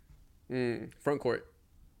player? Front court.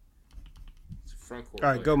 It's a front court.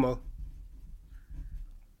 All right, go Mo.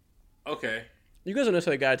 Okay. You guys don't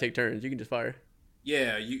necessarily gotta take turns. You can just fire.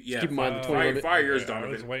 Yeah. Yeah. keep in mind the 20 limit. Fire yours, I was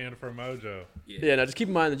Donovan. waiting for Mojo. Yeah, now just keep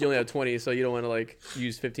in mind that you only have 20, so you don't want to like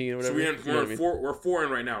use 15 or So whatever. You know what I mean? we're 4 in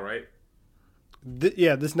right now, right?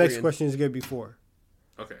 This next in. question is gonna be 4.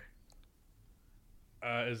 Okay.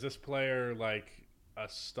 Is this player like a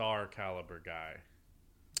star caliber guy?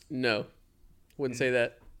 No, wouldn't say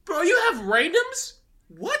that. Bro, you have randoms?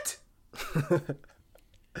 What?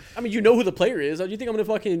 I mean, you know who the player is. Do you think I'm gonna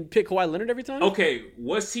fucking pick Kawhi Leonard every time? Okay,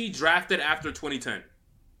 was he drafted after 2010?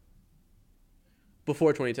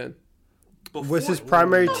 Before 2010. Was his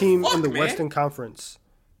primary What the team fuck, in the man? Western Conference?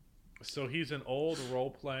 So he's an old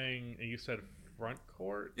role-playing, and you said front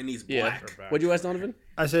court? And he's black. Yeah. What'd you ask, Donovan?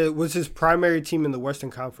 I said, was his primary team in the Western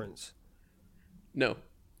Conference? No.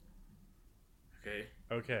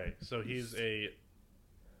 Okay, so he's a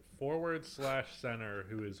forward/center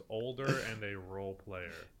who is older and a role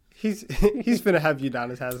player. He's gonna have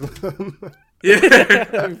Udonis Haslem. Yeah.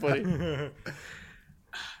 That'd be funny.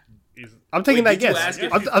 I'm taking that guess.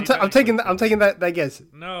 I'm taking that guess.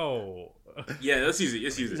 No. Yeah, let's use it.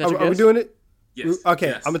 Let's use it. Are we doing it? Yes. Okay,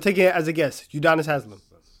 Yes. I'm gonna take it as a guess. Udonis Haslem.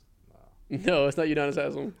 No, it's not Udonis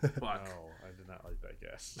Haslem. Fuck. No, I did not like that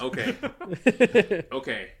guess. Okay.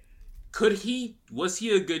 Okay. Was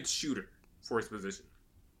he a good shooter for his position?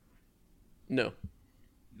 No.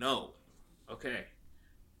 No. Okay.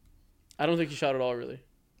 I don't think he shot at all, really.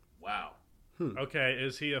 Wow. Okay,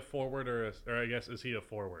 is he a forward or I guess, is he a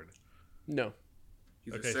forward? No.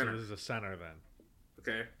 He's Okay, a so center. this is a center then.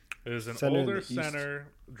 Okay. It is an Center in older the East. center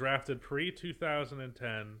drafted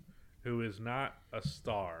pre-2010 who is not a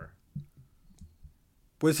star.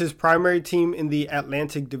 Was his primary team in the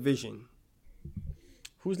Atlantic Division?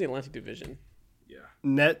 Who's in the Atlantic Division? Yeah.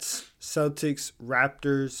 Nets, Celtics,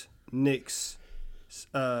 Raptors, Knicks.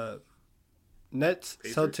 Nets,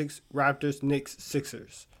 Pacers? Celtics, Raptors, Knicks,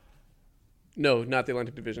 Sixers. No, not the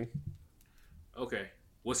Atlantic Division. Okay.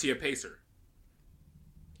 Was he a pacer?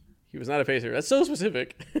 He was not a Pacer. That's so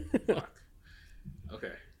specific. Fuck.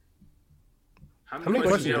 Okay. How many many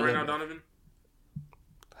questions do you have questions right do now, we Donovan?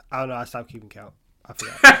 I don't know. I stopped keeping count. I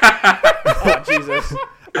forgot. Oh, Jesus.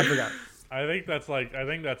 I forgot. I think that's like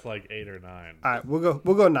 8 or 9. All right,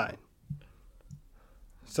 we'll go 9.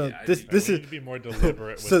 So Yeah, I this think- this We is need to be more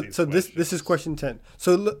deliberate with so these this is question 10.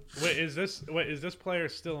 So look, Wait, is this player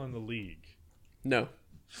still in the league? No.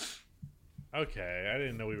 Okay, I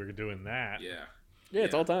didn't know we were doing that. Yeah. Yeah,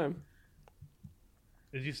 it's all time.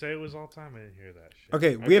 Did you say it was all time? I didn't hear that shit.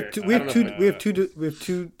 okay, we have Okay, two we I have don't two know. we have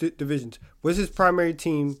two divisions. What's his primary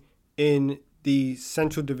team in the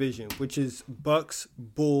Central Division, which is Bucks,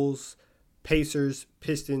 Bulls, Pacers,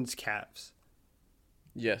 Pistons, Cavs?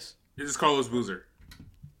 Yes. This is Carlos Boozer.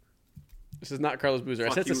 This is not Carlos Boozer. I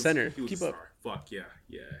Fuck, said it's he a was- center. he was Keep a up. star. Fuck, yeah.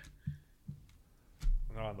 Yeah.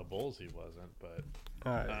 No, on the Bulls he wasn't, but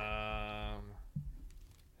All right.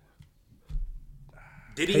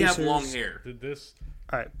 Did he have Pacers. long hair? did this?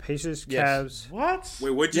 All right, Pacers, Yes. Cavs. What? Wait,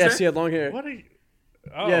 what'd you Yes, say? he had long hair. What are you?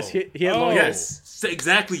 Oh. Yes, he had long hair. Yes.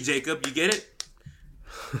 Exactly, Jacob. You get it?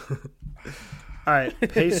 All right,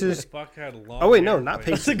 Pacers. Fuck had long. Oh, wait, no, hair not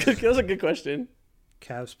playing- That was a good question.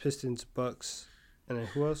 Cavs, Pistons, Bucks, and then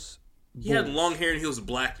who else? He had Bulls. long hair and he was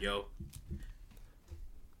black, yo.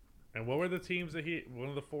 And what were the teams that he? One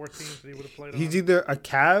of the 4 teams that he would have played on? He's either a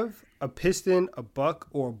Cav, a Piston, a Buck,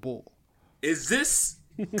 or a Bull. Is this...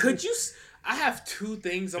 Could you... I have 2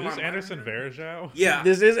 things on Is my this mind. Anderson Varejao? Yeah.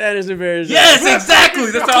 This is Anderson Varejao. Yes,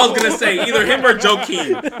 exactly. That's what I was gonna say. Either him or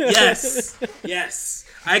Joakim. Yes, yes.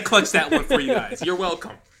 I clutched that one for you guys. You're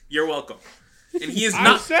welcome. You're welcome. And he is I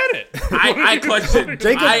not. said it. I clutched it.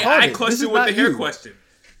 Jacob I called it. clutched This it is with not the hair you. question.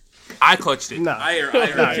 I clutched it. No. I heard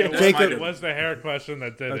it. That's Jacob- mine. It was the hair question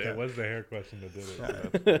that did it. Okay. It was the hair question that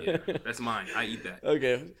did it. Yeah, that's mine. I eat that.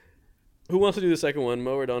 Okay. Who wants to do the second one,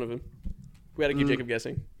 Mo or Donovan? We got to keep Jacob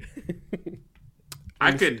guessing.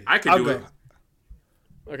 I could I'll do go. it.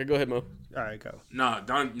 Okay, go ahead, Mo. All right, go. No,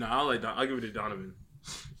 I'll give it to Donovan.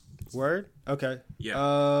 Word. Okay. Yeah.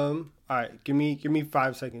 All right. Give me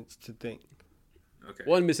 5 seconds to think. Okay.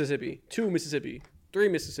 1 Mississippi, 2 Mississippi, 3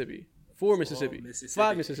 Mississippi, 4 Mississippi, Mississippi.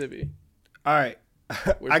 5 Mississippi. All right.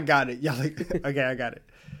 I got it. Y'all like, okay, I got it.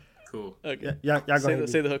 Cool. Okay. Y'all go ahead.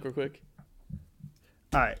 Say the hook real quick.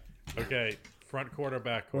 All right. Okay, front court or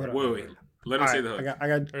back court? Wait. Let him All say right. the hook. I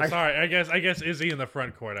got. Or, sorry, I guess is he in the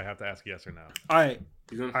front court? I have to ask yes or no. All right.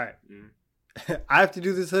 He's gonna- All right. Mm. I have to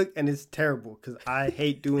do this hook, and it's terrible because I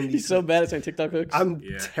hate doing these. He's so hooks. bad at saying TikTok hooks. I'm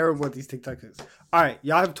Yeah. terrible at these TikTok hooks. All right,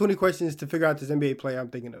 y'all have 20 questions to figure out this NBA player I'm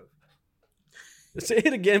thinking of. Say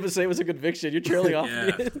it again, but say it was a conviction. You're trailing off Yeah.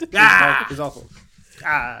 the end. Ah! It's awful.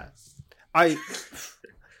 I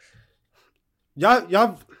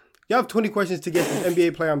y'all have 20 questions to get this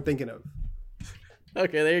NBA player I'm thinking of.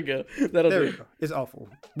 Okay, there you go. That'll There do. we go. It's awful.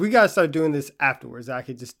 We gotta start doing this afterwards. I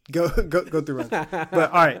could just go through runs.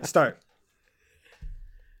 But all right, start.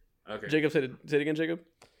 Okay. Jacob, say it again, Jacob.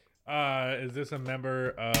 Is this a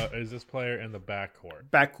member? Is this player in the backcourt?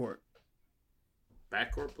 Backcourt.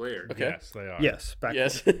 Backcourt player. Okay. Yes, they are. Yes. Backcourt.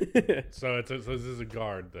 Yes. So so this is a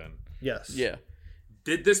guard then. Yes. Yeah.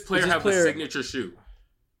 Did this player Is this have player- a signature shoe?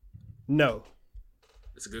 No.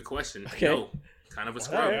 That's a good question. Okay. No. Kind of a I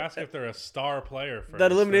scrub. ask if they're a star player first.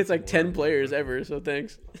 That eliminates That's like 10 more- players ever, so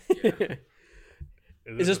thanks. Yeah.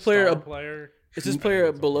 Is this a player star a- player? Is this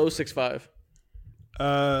player below 6'5"?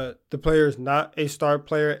 The player is not a star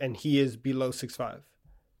player, and he is below 6'5".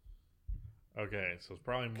 Okay, so it's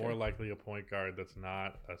probably more likely a point guard that's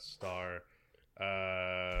not a star.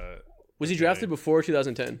 Was he drafted before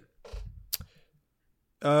 2010?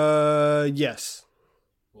 Yes.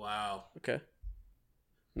 Wow. Okay.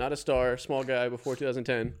 Not a star, small guy before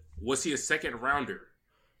 2010. Was he a second rounder?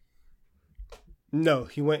 No,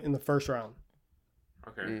 he went in the first round.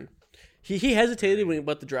 Okay. He hesitated when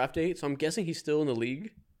about the draft date, so I'm guessing he's still in the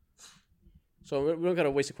league. So we don't got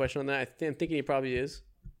to waste a question on that. I'm thinking he probably is.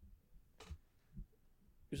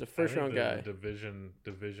 He's a first round guy.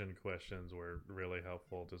 Division questions were really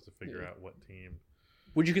helpful just to figure out what team.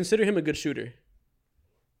 Would you consider him a good shooter?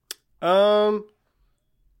 I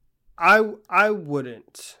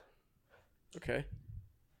wouldn't. Okay.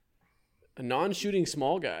 A non-shooting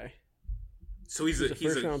small guy. So he's a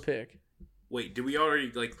first round pick. Wait, did we already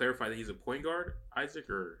clarify that he's a point guard, Isaac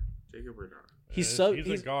or Jacob, or not? He's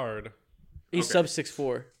a guard. He's sub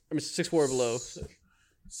 6'4". I mean 6'4" or below.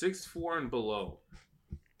 6'4" and below.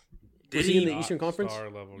 Was he in the Eastern Conference? Star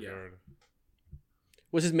level guard.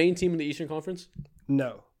 Was his main team in the Eastern Conference?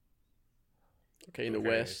 No. Okay, in the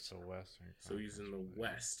West. So he's in the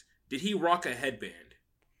West. Did he rock a headband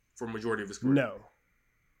for majority of his career? No.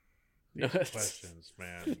 Questions,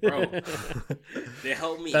 man. Bro, they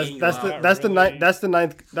helped me. That's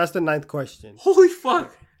the ninth question. Holy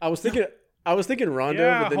fuck! I was thinking Rondo.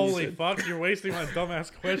 Yeah, but then holy fuck! You're wasting my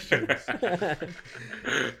dumbass questions.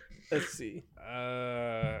 Let's see.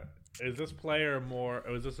 Is this player or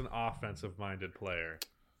is this an offensive-minded player?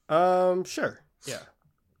 Sure. Yeah.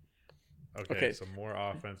 Okay, so more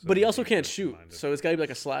offensive. But he also can't shoot, so it's got to be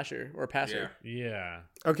like a slasher or a passer. Yeah.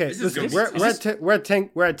 Okay, listen,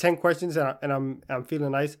 we're at 10 questions, and I'm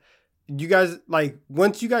feeling nice. You guys,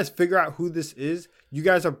 once you guys figure out who this is, you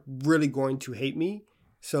guys are really going to hate me.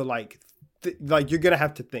 So you're gonna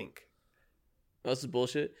have to think. Oh, this is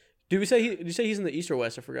bullshit. Did you say he's in the East or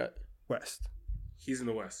West? I forgot. West. He's in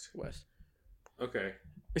the West. Okay.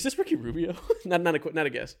 Is this Ricky Rubio? not a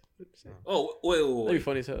guess. Oh, wait. That'd be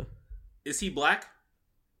funny as hell. Is he black?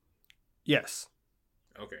 Yes.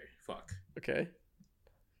 Okay. Fuck. Okay.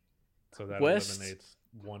 So that West? eliminates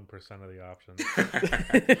 1% of the options.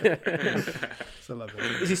 It's 11.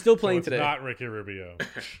 Is he still playing today? Not Ricky Rubio.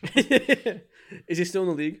 Is he still in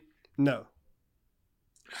the league? No.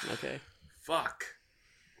 Okay. Fuck.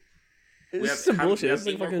 This is some bullshit. This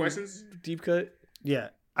This is like fucking questions? deep cut. Yeah.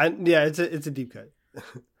 It's a deep cut.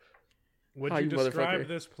 Would you describe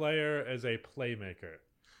this player as a playmaker?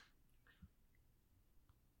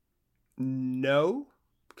 No,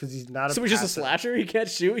 because he's not. So he's just a slasher. He can't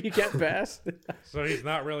shoot. He can't pass. So he's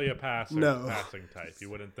not really a passer. No. Passing type.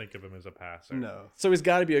 You wouldn't think of him as a passer. No. So he's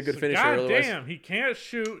got to be a good finisher. God otherwise... damn, he can't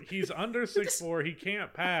shoot. He's under 6'4". He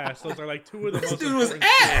can't pass. Those are like two of the most dude was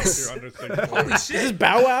important ass. skills if you're under 6'4". Holy Is shit. this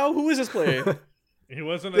Bow Wow? Who is this player? He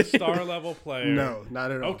wasn't a star level player. No,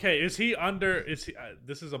 not at all. Okay, is he under? Is he?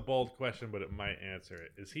 This is a bold question, but it might answer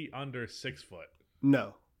it. Is he under 6 foot?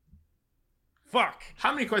 No. Fuck.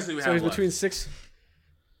 How many questions do we have So he's left? between 6.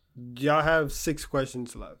 Y'all have 6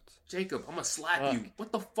 questions left. Jacob, I'm gonna slap you.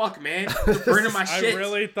 What the fuck, man? You're burning my shit.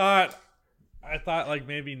 I thought like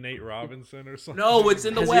maybe Nate Robinson or something. No, it's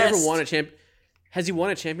in the Has West. he ever won a Has he won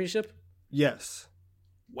a championship? Yes.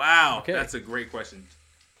 Wow, Okay. that's a great question.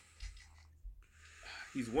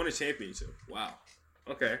 He's won a championship. Wow.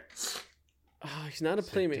 Okay. Oh, he's not a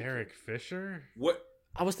playmaker. Derek Fisher? What?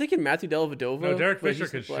 I was thinking Matthew Dellavedova. No, Derek but Fisher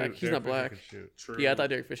he's could black. shoot. He's Derek not black. Fisher could shoot. True. Yeah, I thought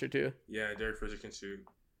Derek Fisher too. Yeah, Derek Fisher can shoot.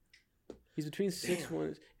 He's between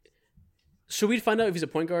 6'1". Should we find out if he's a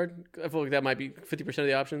point guard? I feel like that might be 50% of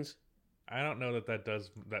the options. I don't know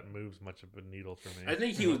that moves much of a needle for me. I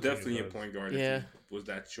think he was definitely a point guard. Yeah. If he was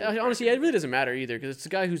that short. Honestly, it really doesn't matter either because it's a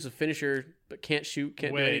guy who's a finisher but can't shoot,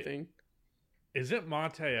 can't do anything. Is it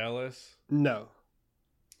Monte Ellis? No.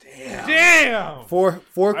 Damn. Four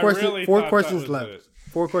questions. Really 4 thought questions that was left. it.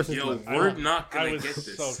 4 questions Yo, left. we're not I gonna was get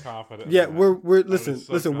this. so confident. Yeah, in we're that. listen.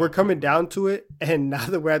 so Listen, we're coming down to it, and now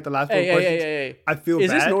that we're at the last 4 questions, Hey. I feel Is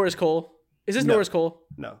bad. this Norris Cole? Is this No. Norris Cole?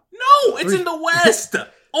 No. No, it's in the West.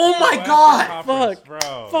 Oh my Western god. Conference, Fuck. bro.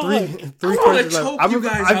 Fuck. Three I wanna questions choke left. you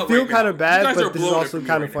guys I out feel right kind now. of bad, You guys are but this is blowing it also for me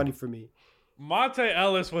kind of right funny for me. Monte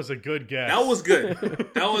Ellis was a good guess. That was good.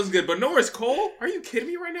 That was good. But Norris Cole? Are you kidding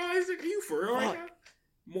me right now, Isaac? Are you for real right now?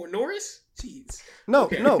 More Norris? Jeez. No,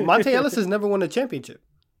 Monte Ellis has never won a championship.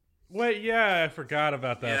 Wait, yeah, I forgot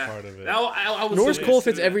about that part of it. I was Norris so Cole pissed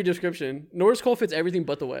fits at every description. Norris Cole fits everything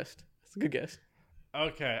but the West. That's a good guess.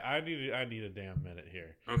 Okay, I need a damn minute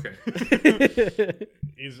here. Okay.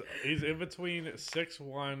 He's in between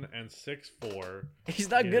 6'1" and 6'4". He's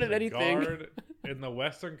not good at anything. Guard in the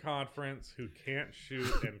Western Conference who can't shoot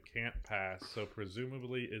and can't pass, so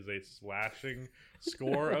presumably is a slashing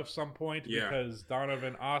score of some point. Yeah. Because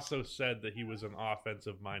Donovan also said that he was an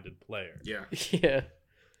offensive-minded player. Yeah. Yeah.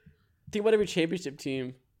 Think about every championship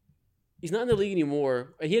team. He's not in the league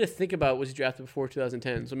anymore. He had to think about was he drafted before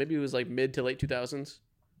 2010, so maybe it was like mid to late 2000s.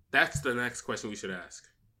 That's the next question we should ask.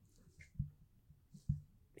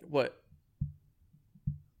 What?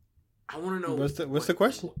 I want to know. What's the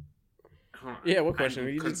question? Yeah, what question?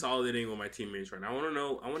 I'm consolidating with my teammates right now. I want to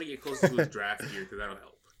know. I want to get closer to his draft year because that'll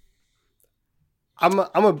help.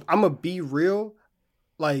 I'm a be real.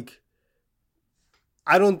 Like,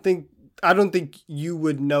 I don't think you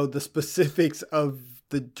would know the specifics of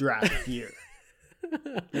the draft year.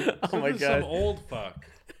 Oh my god! Some old fuck.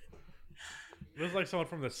 It was like someone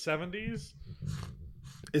from the 70s.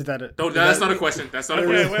 Is that it? No, that's not a question. That's not a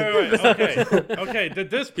question. Wait. Okay. Did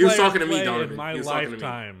this player He was talking to me, play Donovan. in my He was talking to me.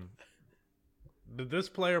 lifetime? Did this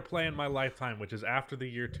player play in my lifetime, which is after the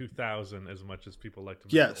year 2000, as much as people like to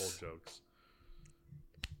make Yes. old jokes?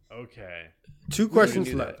 Okay. 2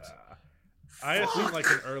 questions left. I assume like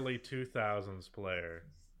an early 2000s player.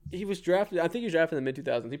 He was drafted. I think he was drafted in the mid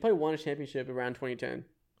 2000s. He probably won a championship around 2010.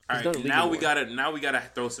 All right, now we gotta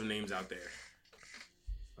throw some names out there.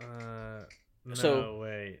 No,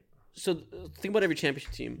 wait. So think about every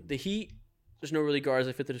championship team. The Heat, there's no really guards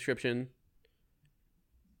that fit the description.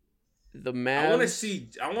 The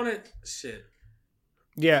Mavs. I want to. Shit.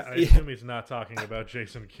 Yeah. I assume he's not talking about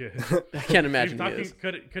Jason Kidd. I can't imagine he is.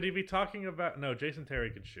 Could he be talking about? No, Jason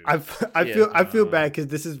Terry could shoot. I feel bad because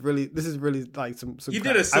this is really like some. You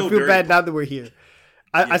did it so I feel dirty. bad now that we're here.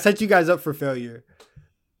 I set you guys up for failure.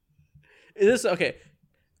 Is this okay?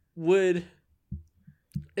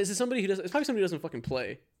 Is it somebody who doesn't? It's probably somebody who doesn't fucking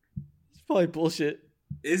play. It's probably bullshit.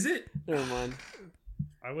 Is it? Never mind.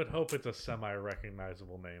 I would hope it's a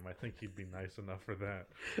semi-recognizable name. I think he'd be nice enough for that.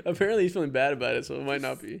 Apparently, he's feeling bad about it, so it might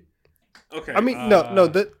not be. Okay. I mean, no.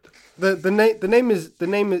 The name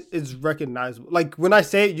is recognizable. Like when I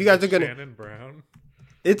say it, you guys are gonna. Shannon Brown.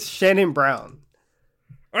 It's Shannon Brown.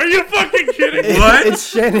 Are you fucking kidding? What? It's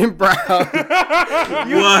Shannon Brown.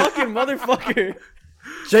 You What? fucking motherfucker.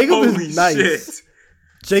 Jacob Holy is nice. shit.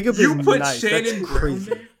 Jacob You is put nice. Shannon That's Brown crazy.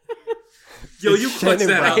 there? Yo, you clutched Shannon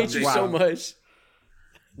that Brown. I out, hate you Jason. so much.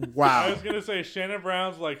 I Wow. was gonna say Shannon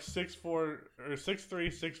Brown's like 6'4" or 6'3",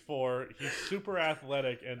 6'4". He's super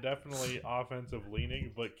athletic and definitely offensive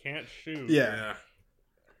leaning, but can't shoot. Yeah.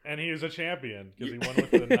 And he was a champion because he won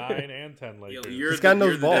with the 9 and 10 Lakers. This guy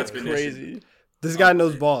knows ball. Crazy. This guy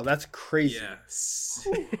knows ball. That's crazy. Yes.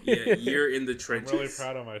 Yeah, you're in the I'm trenches. really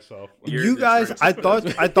proud of myself. You're in You the guys,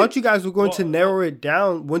 trenches. I thought you guys were going to Well, narrow it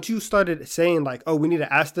down. Once you started saying like, "Oh, we need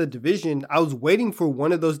to ask the division," I was waiting for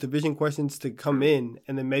one of those division questions to come in,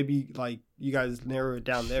 and then maybe like you guys narrow it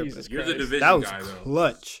down there. Jesus But You're the Christ. division that was guy, though.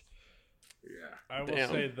 clutch. Yeah. I will Damn.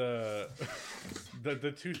 say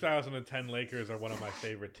the 2010 Lakers are one of my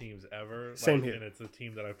favorite teams ever. Same here. And it's a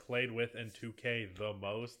team that I've played with in 2K the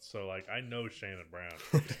most. So like I know Shannon Brown.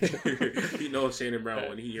 He knows Shannon Brown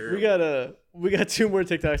when he heard. We got 2 more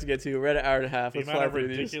TikToks to get to. We're at an hour and a half. The Let's amount fly of through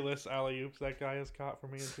these. ridiculous alley-oops that guy has caught for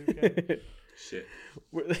me in 2K. Shit.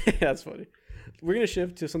 That's funny. We're gonna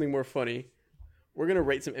shift to something more funny. We're gonna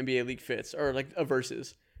rate some NBA league fits or like a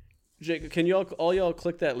versus. Jake, can all y'all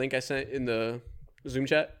click that link I sent in the Zoom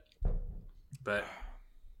chat But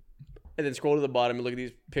and then scroll to the bottom and look at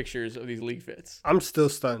these pictures of these league fits? I'm still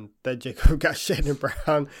stunned that Jacob got Shannon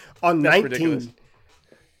Brown on That's 19. ridiculous.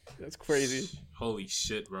 That's crazy. holy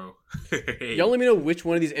shit, bro. Y'all let me know which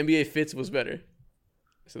one of these NBA fits was better.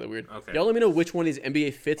 Is that weird? Okay. Y'all let me know which one of these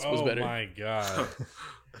NBA fits was Oh better. my god.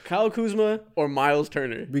 Kyle Kuzma or Miles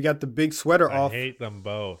Turner? We got the big sweater I off. hate them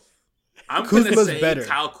both. I'm gonna Kuzma's say better.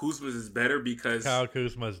 Kyle Kuzma's is better because Kyle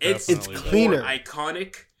Kuzma's it's definitely it's better. cleaner. more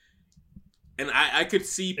iconic, and I could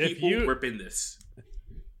see If people you- ripping this.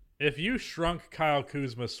 If you shrunk Kyle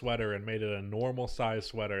Kuzma's sweater and made it a normal size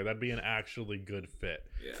sweater, that'd be an actually good fit.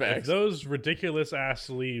 Yeah. If Facts. those ridiculous ass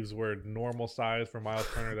sleeves were normal size for Miles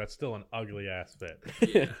Turner, that's still an ugly ass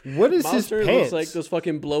fit. What is Miles his Turner pants? looks like those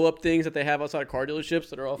fucking blow up things that they have outside car dealerships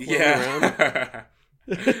that are all floating around. Yeah.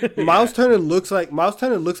 Miles Turner looks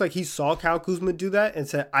like he saw Kyle Kuzma do that and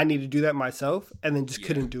said, "I need to do that myself," and then just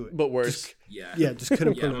couldn't do it. But worse. Yeah. Just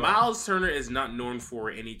couldn't Yeah, put it on. Miles Turner is not known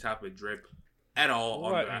for any type of drip at all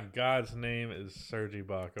What on in God's name is Serge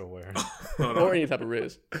Ibaka wearing? that. Or any type of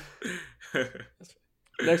Riz.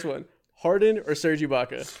 Next one. Harden or Serge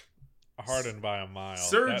Ibaka? Harden by a mile.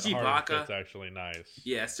 Serge Ibaka fit's actually nice.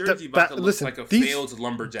 Yeah, Serge Ibaka looks like a failed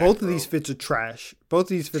lumberjack. Both of these fits are trash.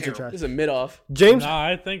 This is a mid-off.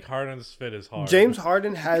 I think Harden's fit is hard. James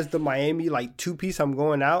Harden has the Miami like 2-piece I'm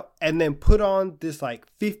going out, and then put on this like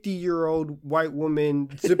 50-year-old white woman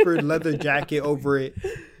zippered leather jacket over it.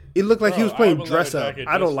 It looked like he was playing dress up.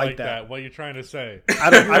 I don't like that. What are you trying to say? I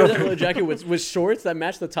don't leather jacket with shorts that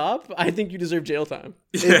match the top. I think you deserve jail time.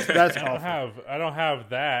 That's I don't have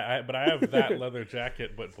that, but I have that leather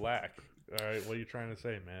jacket but black. All right, what are you trying to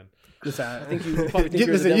say, man? Listen, I think you probably think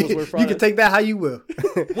you're the devil's worst you can take that how you will.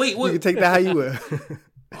 Wait, what? You can take that how you will.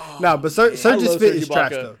 No, but Serge's fit is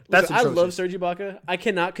trash though. Listen, I love Serge Ibaka. I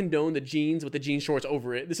cannot condone the jeans with the jean shorts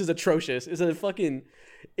over it. This is atrocious.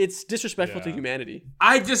 It's disrespectful to humanity.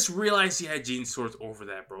 I just realized he had jean shorts over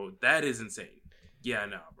that, bro. That is insane. Yeah,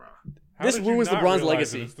 no, bro. This ruins LeBron's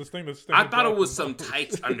legacy. I thought it was some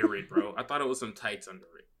tights under it, bro.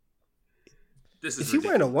 Is he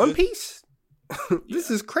wearing a one piece? This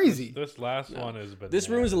is crazy. This last one is bananas. This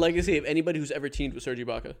ruins the legacy of anybody who's ever teamed with Serge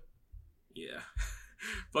Ibaka. Yeah.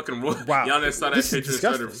 Fucking wow. Giannis saw that picture and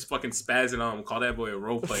started fucking spazzing on him. Call that boy a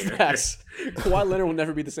role player. Yes. Kawhi Leonard will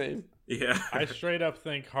never be the same. Yeah. I straight up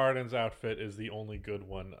think Harden's outfit is the only good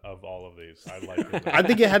one of all of these. I like it. I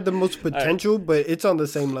think it had the most potential, but it's on the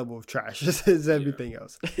same level of trash as everything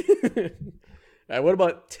else. All right, what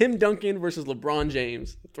about Tim Duncan versus LeBron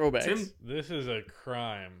James? Throwbacks. This is a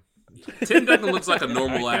crime. Tim Duncan looks like a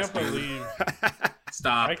normal ass dude.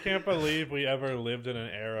 Stop. I can't believe we ever lived in an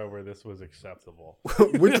era where this was acceptable.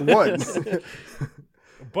 Which ones?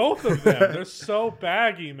 Both of them. They're so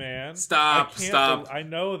baggy, man. Stop. I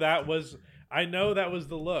know that was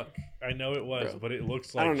the look. I know it was, but it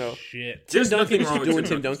looks like shit. Tim Duncan is just doing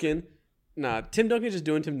Tim Duncan. Nah, Tim Duncan is just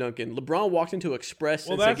doing Tim Duncan. LeBron walked into Express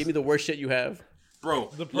and said, "Give me the worst shit you have." Bro,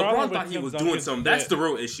 LeBron thought he was doing something. That's the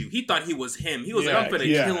real issue. He thought he was him. He was like, I'm finna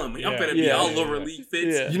kill him. I'm finna be all over League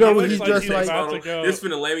Fits. Yeah. You know what he's just like? This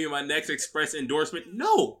finna land me my next Express endorsement.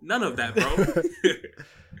 No, none of that, bro.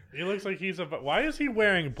 He looks like why is he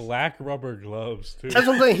wearing black rubber gloves, too? That's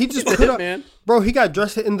what I'm saying. He just put up, man. Bro, he got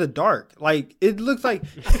dressed in the dark. Like, it looks like,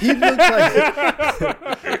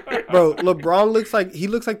 bro, LeBron looks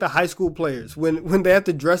like the high school players. When they have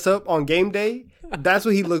to dress up on game day, that's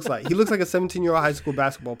what he looks like. He looks like a 17-year-old high school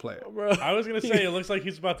basketball player. Bro. I was going to say, it looks like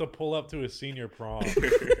he's about to pull up to his senior prom.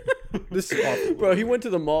 This is awful. Bro, he went to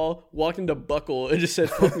the mall, walked into Buckle, and just said,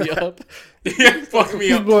 fuck me up. Yeah, fuck me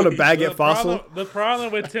He's up. He's blowing a bag at Fossil. The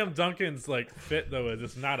problem with Tim Duncan's fit, though, is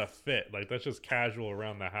it's not a fit. Like, that's just casual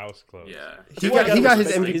around the house clothes. Yeah. He got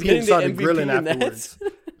his MVP and started grilling afterwards.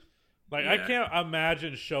 Like, I can't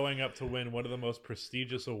imagine showing up to win one of the most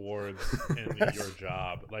prestigious awards in your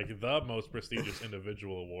job. Like, the most prestigious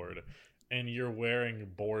individual award. And you're wearing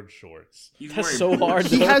board shorts. That's so hard.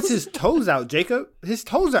 He has his toes out, Jacob. His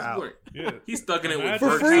toes are out. Yeah. He's stuck in it with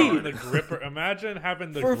for free. Imagine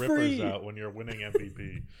having the grippers out when you're winning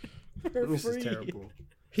MVP. This is terrible.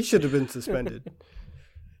 He should have been suspended.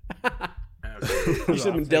 He should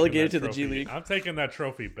have been delegated to the G League. I'm taking that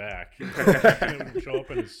trophy back. Show up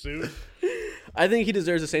in his suit. I think he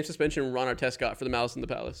deserves the same suspension Ron Artest got for the Malice in the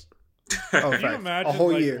Palace. Can you imagine a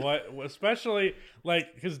whole year? What, especially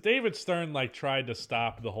because David Stern tried to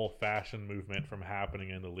stop the whole fashion movement from happening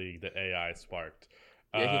in the league that AI sparked.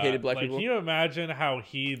 Yeah, he hated black people. Can you imagine how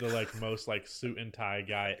he, the most suit and tie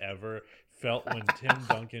guy ever, felt when Tim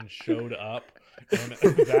Duncan showed up in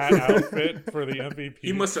that outfit for the MVP?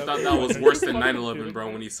 He must have thought that was worse than 9/11,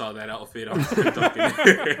 bro. When he saw that outfit on Tim Duncan,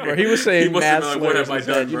 bro, he was saying mad slurs. What have I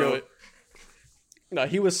done, bro? You know it. No,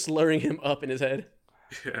 he was slurring him up in his head.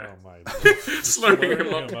 Yeah. Oh my God. Slurring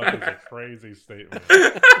him up is a crazy statement.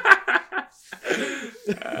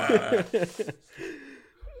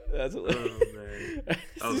 That's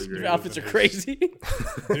hilarious. Your outfits are crazy.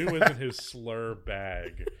 Dude was in his slur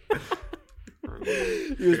bag.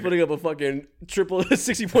 He was putting up a fucking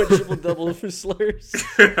 60-point triple-double for slurs.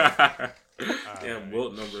 Damn,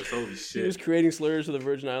 Wilt numbers. Holy shit. He was creating slurs for the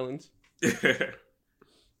Virgin Islands. All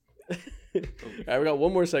right, we got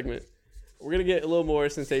one more segment. We're going to get a little more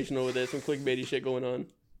sensational with this, some clickbaity shit going on.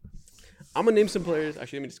 I'm going to name some players.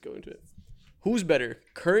 Actually, let me just go into it. Who's better,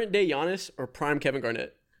 current day Giannis or prime Kevin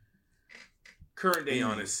Garnett? Current day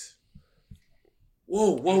Giannis.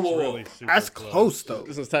 Whoa. Really that's close, though.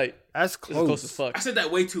 This is tight. That's close. This is close as fuck. I said that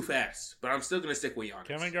way too fast, but I'm still going to stick with Giannis.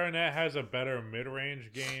 Kevin Garnett has a better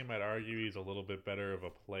mid-range game. I'd argue he's a little bit better of a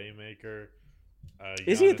playmaker.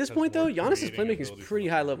 Is he at this point, though? Giannis' playmaking is pretty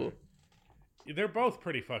high level. They're both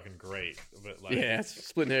pretty fucking great, but yeah, it's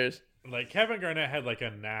splitting hairs. Kevin Garnett had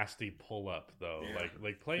a nasty pull up though.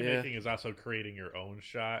 Yeah. Playmaking is also creating your own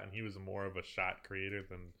shot, and he was more of a shot creator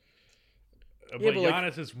than But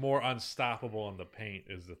Giannis is more unstoppable in the paint.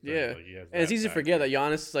 Is the thing? Yeah, like and it's easy to forget that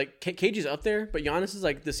Giannis is like KG's up there, but Giannis is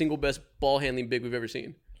like the single best ball handling big we've ever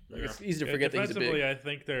seen. Like, it's easy to forget that he's a big.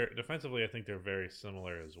 Defensively, I think they're very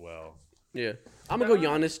similar as well. Yeah, I'm gonna go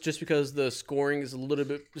Giannis just because the scoring is a little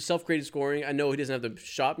bit self-created scoring. I know he doesn't have the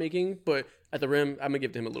shot making, but at the rim, I'm gonna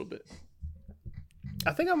give it to him a little bit.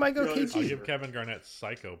 I think I might go KG. I'll give Kevin Garnett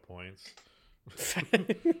psycho points.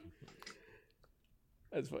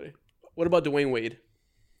 That's funny. What about Dwayne Wade?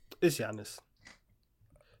 It's Giannis.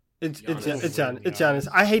 It's Giannis.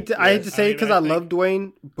 I hate to say it because I love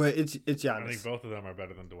Dwayne, but it's Giannis. I think both of them are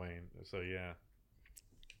better than Dwayne. So yeah.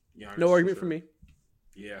 Giannis, no argument for me.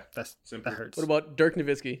 Yeah, that hurts. What about Dirk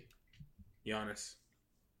Nowitzki? Giannis.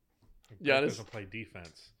 Giannis doesn't play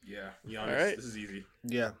defense. Yeah, Giannis. All right. This is easy.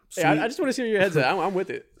 Yeah. Hey, I just want to see where your head's at. I'm with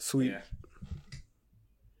it. Sweet. Yeah.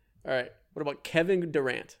 All right. What about Kevin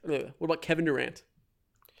Durant?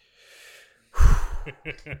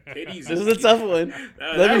 This is a tough one.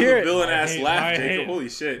 Let me hear it. Villain ass laugh, Jacob. Holy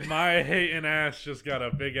shit. My hating ass just got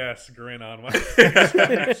a big ass grin on my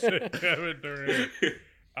face. Kevin Durant.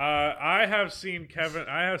 I have seen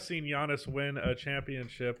Giannis win a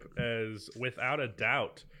championship as, without a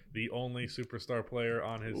doubt, the only superstar player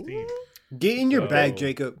on his team. Get in your bag,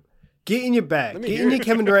 Jacob. Get in your bag. Get in your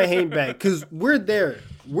Kevin Durant hating bag, because we're there.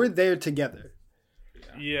 We're there together.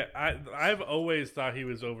 Yeah, I've always thought he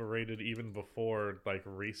was overrated, even before like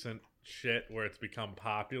recent shit where it's become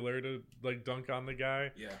popular to like dunk on the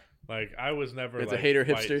guy. Yeah, like I was never a hater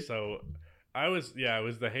hipster. So I was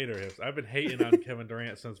the hater hipster. I've been hating on Kevin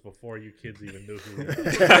Durant since before you kids even knew who he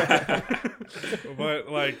was. But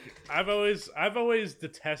like I've always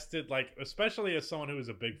detested, like, especially as someone who is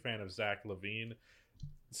a big fan of Zach LaVine.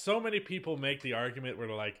 So many people make the argument where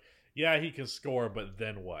they're like, yeah, he can score, but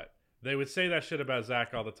then what? They would say that shit about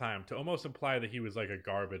Zach all the time to almost imply that he was like a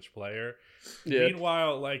garbage player. Yeah.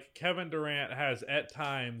 Meanwhile, like Kevin Durant has at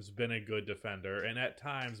times been a good defender and at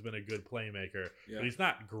times been a good playmaker, but he's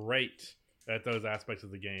not great at those aspects of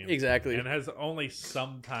the game. Exactly. And has only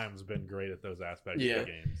sometimes been great at those aspects of the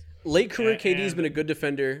games. Late career KD's been a good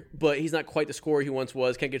defender, but he's not quite the scorer he once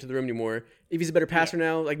was. Can't get to the rim anymore. If he's a better passer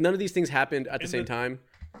now, like none of these things happened at the same time.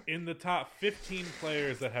 In the top 15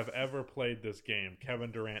 players that have ever played this game,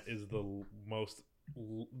 Kevin Durant is the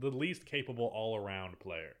least capable all-around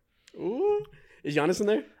player. Ooh, is Giannis in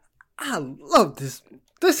there? I love this.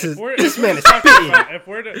 This man is spitting. If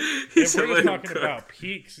we're just talking about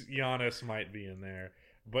peaks, Giannis might be in there,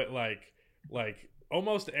 but like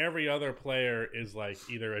almost every other player is like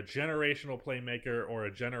either a generational playmaker or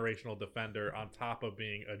a generational defender on top of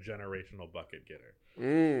being a generational bucket getter.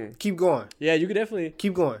 Keep going. Yeah, you could definitely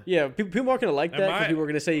keep going. Yeah, people aren't gonna like that because people are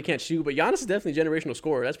gonna say you can't shoot, but Giannis is definitely a generational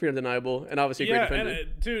scorer. That's pretty undeniable, and obviously a great defender.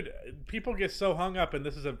 And, dude, people get so hung up, and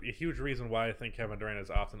this is a huge reason why I think Kevin Durant is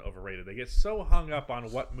often overrated. They get so hung up on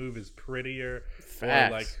what move is prettier, or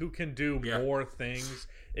like who can do more things.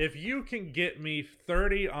 If you can get me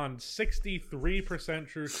 30 on 63%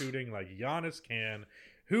 true shooting like Giannis can,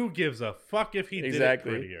 who gives a fuck if he did it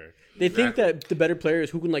prettier? They think that the better players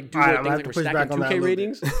who can like do more things like we're stacking 2K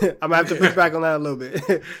ratings. I'm gonna have to push back on that a little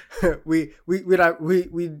bit. we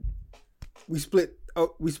split.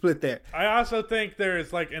 Oh, we split there. I also think there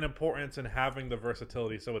is like an importance in having the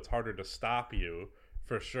versatility, so it's harder to stop you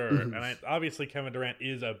for sure. Mm-hmm. And obviously Kevin Durant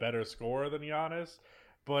is a better scorer than Giannis.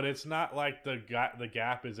 But it's not like the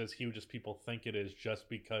gap is as huge as people think it is just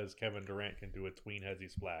because Kevin Durant can do a tween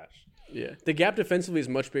hezzy splash. Yeah. The gap defensively is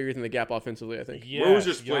much bigger than the gap offensively, I think. Yeah, where was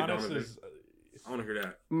your split, Donovan? I want to hear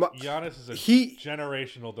that. Giannis is a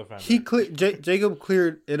generational defender. Jacob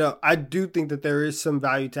cleared it up. I do think that there is some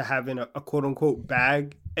value to having a quote-unquote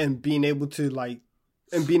bag and being able to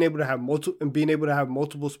have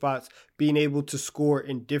multiple spots, being able to score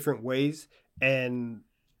in different ways. And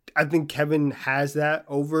I think Kevin has that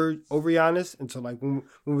over Giannis, and so like when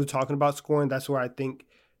we're talking about scoring, that's where I think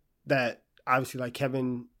that obviously like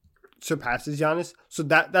Kevin surpasses Giannis. So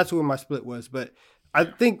that's where my split was. But I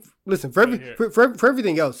think for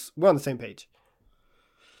everything else, we're on the same page.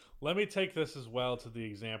 Let me take this as well to the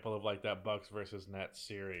example of like that Bucks versus Nets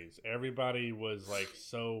series. Everybody was like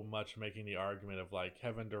so much making the argument of like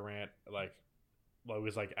Kevin Durant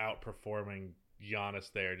was like outperforming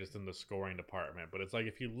Giannis there just in the scoring department, but it's like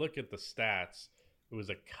if you look at the stats, it was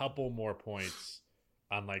a couple more points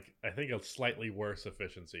on like I think a slightly worse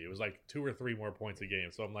efficiency. It was like 2 or 3 more points a game.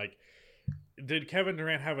 So I'm like, did Kevin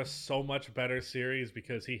Durant have a so much better series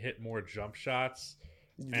because he hit more jump shots?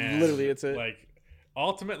 And literally, it's it. Like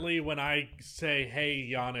ultimately, when I say, "Hey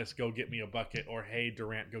Giannis, go get me a bucket," or "Hey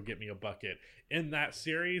Durant, go get me a bucket," in that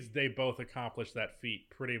series, they both accomplished that feat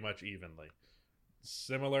pretty much evenly.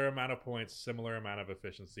 similar amount of points, similar amount of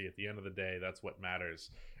efficiency. At the end of the day, that's what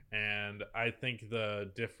matters. And I think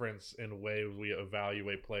the difference in ways we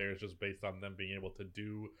evaluate players just based on them being able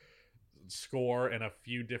to score in a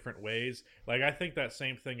few different ways. Like, I think that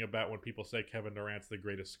same thing about when people say Kevin Durant's the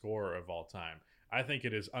greatest scorer of all time. I think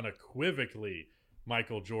it is unequivocally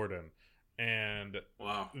Michael Jordan. And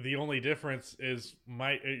the only difference is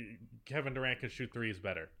Kevin Durant can shoot threes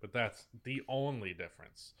better, but that's the only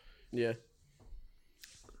difference. Yeah.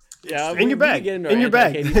 Yeah, in your bag. In your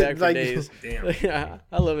bag. For like, days. Damn. Yeah,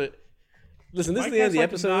 I love it. Listen, this Mike is the end of the has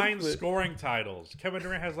episode. 9 scoring titles. Kevin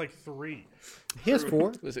Durant has like 3. He has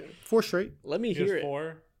 4. Listen, 4 straight. Let me hear it.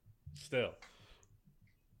 4. Still.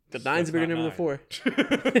 The 9's a bigger number than 4.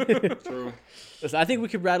 True. Listen, I think we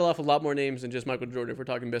could rattle off a lot more names than just Michael Jordan if we're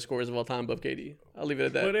talking best scorers of all time above KD. I'll leave it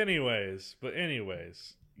at that. But anyways,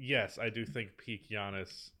 yes, I do think peak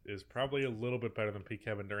Giannis is probably a little bit better than peak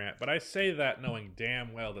Kevin Durant. But I say that knowing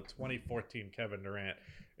damn well the 2014 Kevin Durant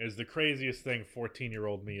is the craziest thing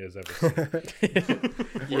 14-year-old me has ever seen.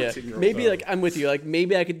 Yeah, maybe like I'm with you. Like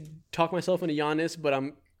maybe I could talk myself into Giannis, but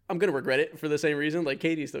I'm gonna regret it for the same reason. Like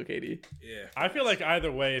KD's still KD. Yeah, I feel like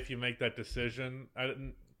either way, if you make that decision, I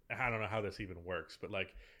don't know how this even works, but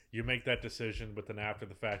like you make that decision, but then after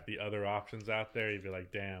the fact, the other options out there, you'd be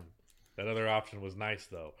like, damn. That other option was nice,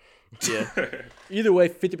 though. Yeah. Either way,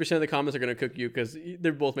 50% of the comments are going to cook you because they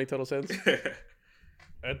both make total sense.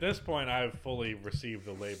 At this point, I've fully received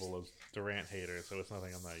the label of Durant hater, so it's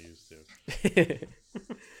nothing I'm not used to.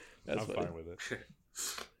 I'm fine with it.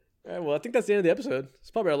 All right, well, I think that's the end of the episode.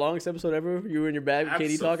 It's probably our longest episode ever. You were in your bag with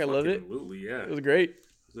KD talk. I love it. Absolutely, yeah. It was great.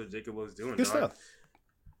 That's what Jacob was doing. Good stuff.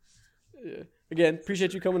 Yeah. Again,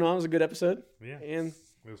 appreciate you coming on. It was a good episode. Yeah. And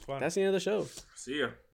it was fun. That's the end of the show. See ya.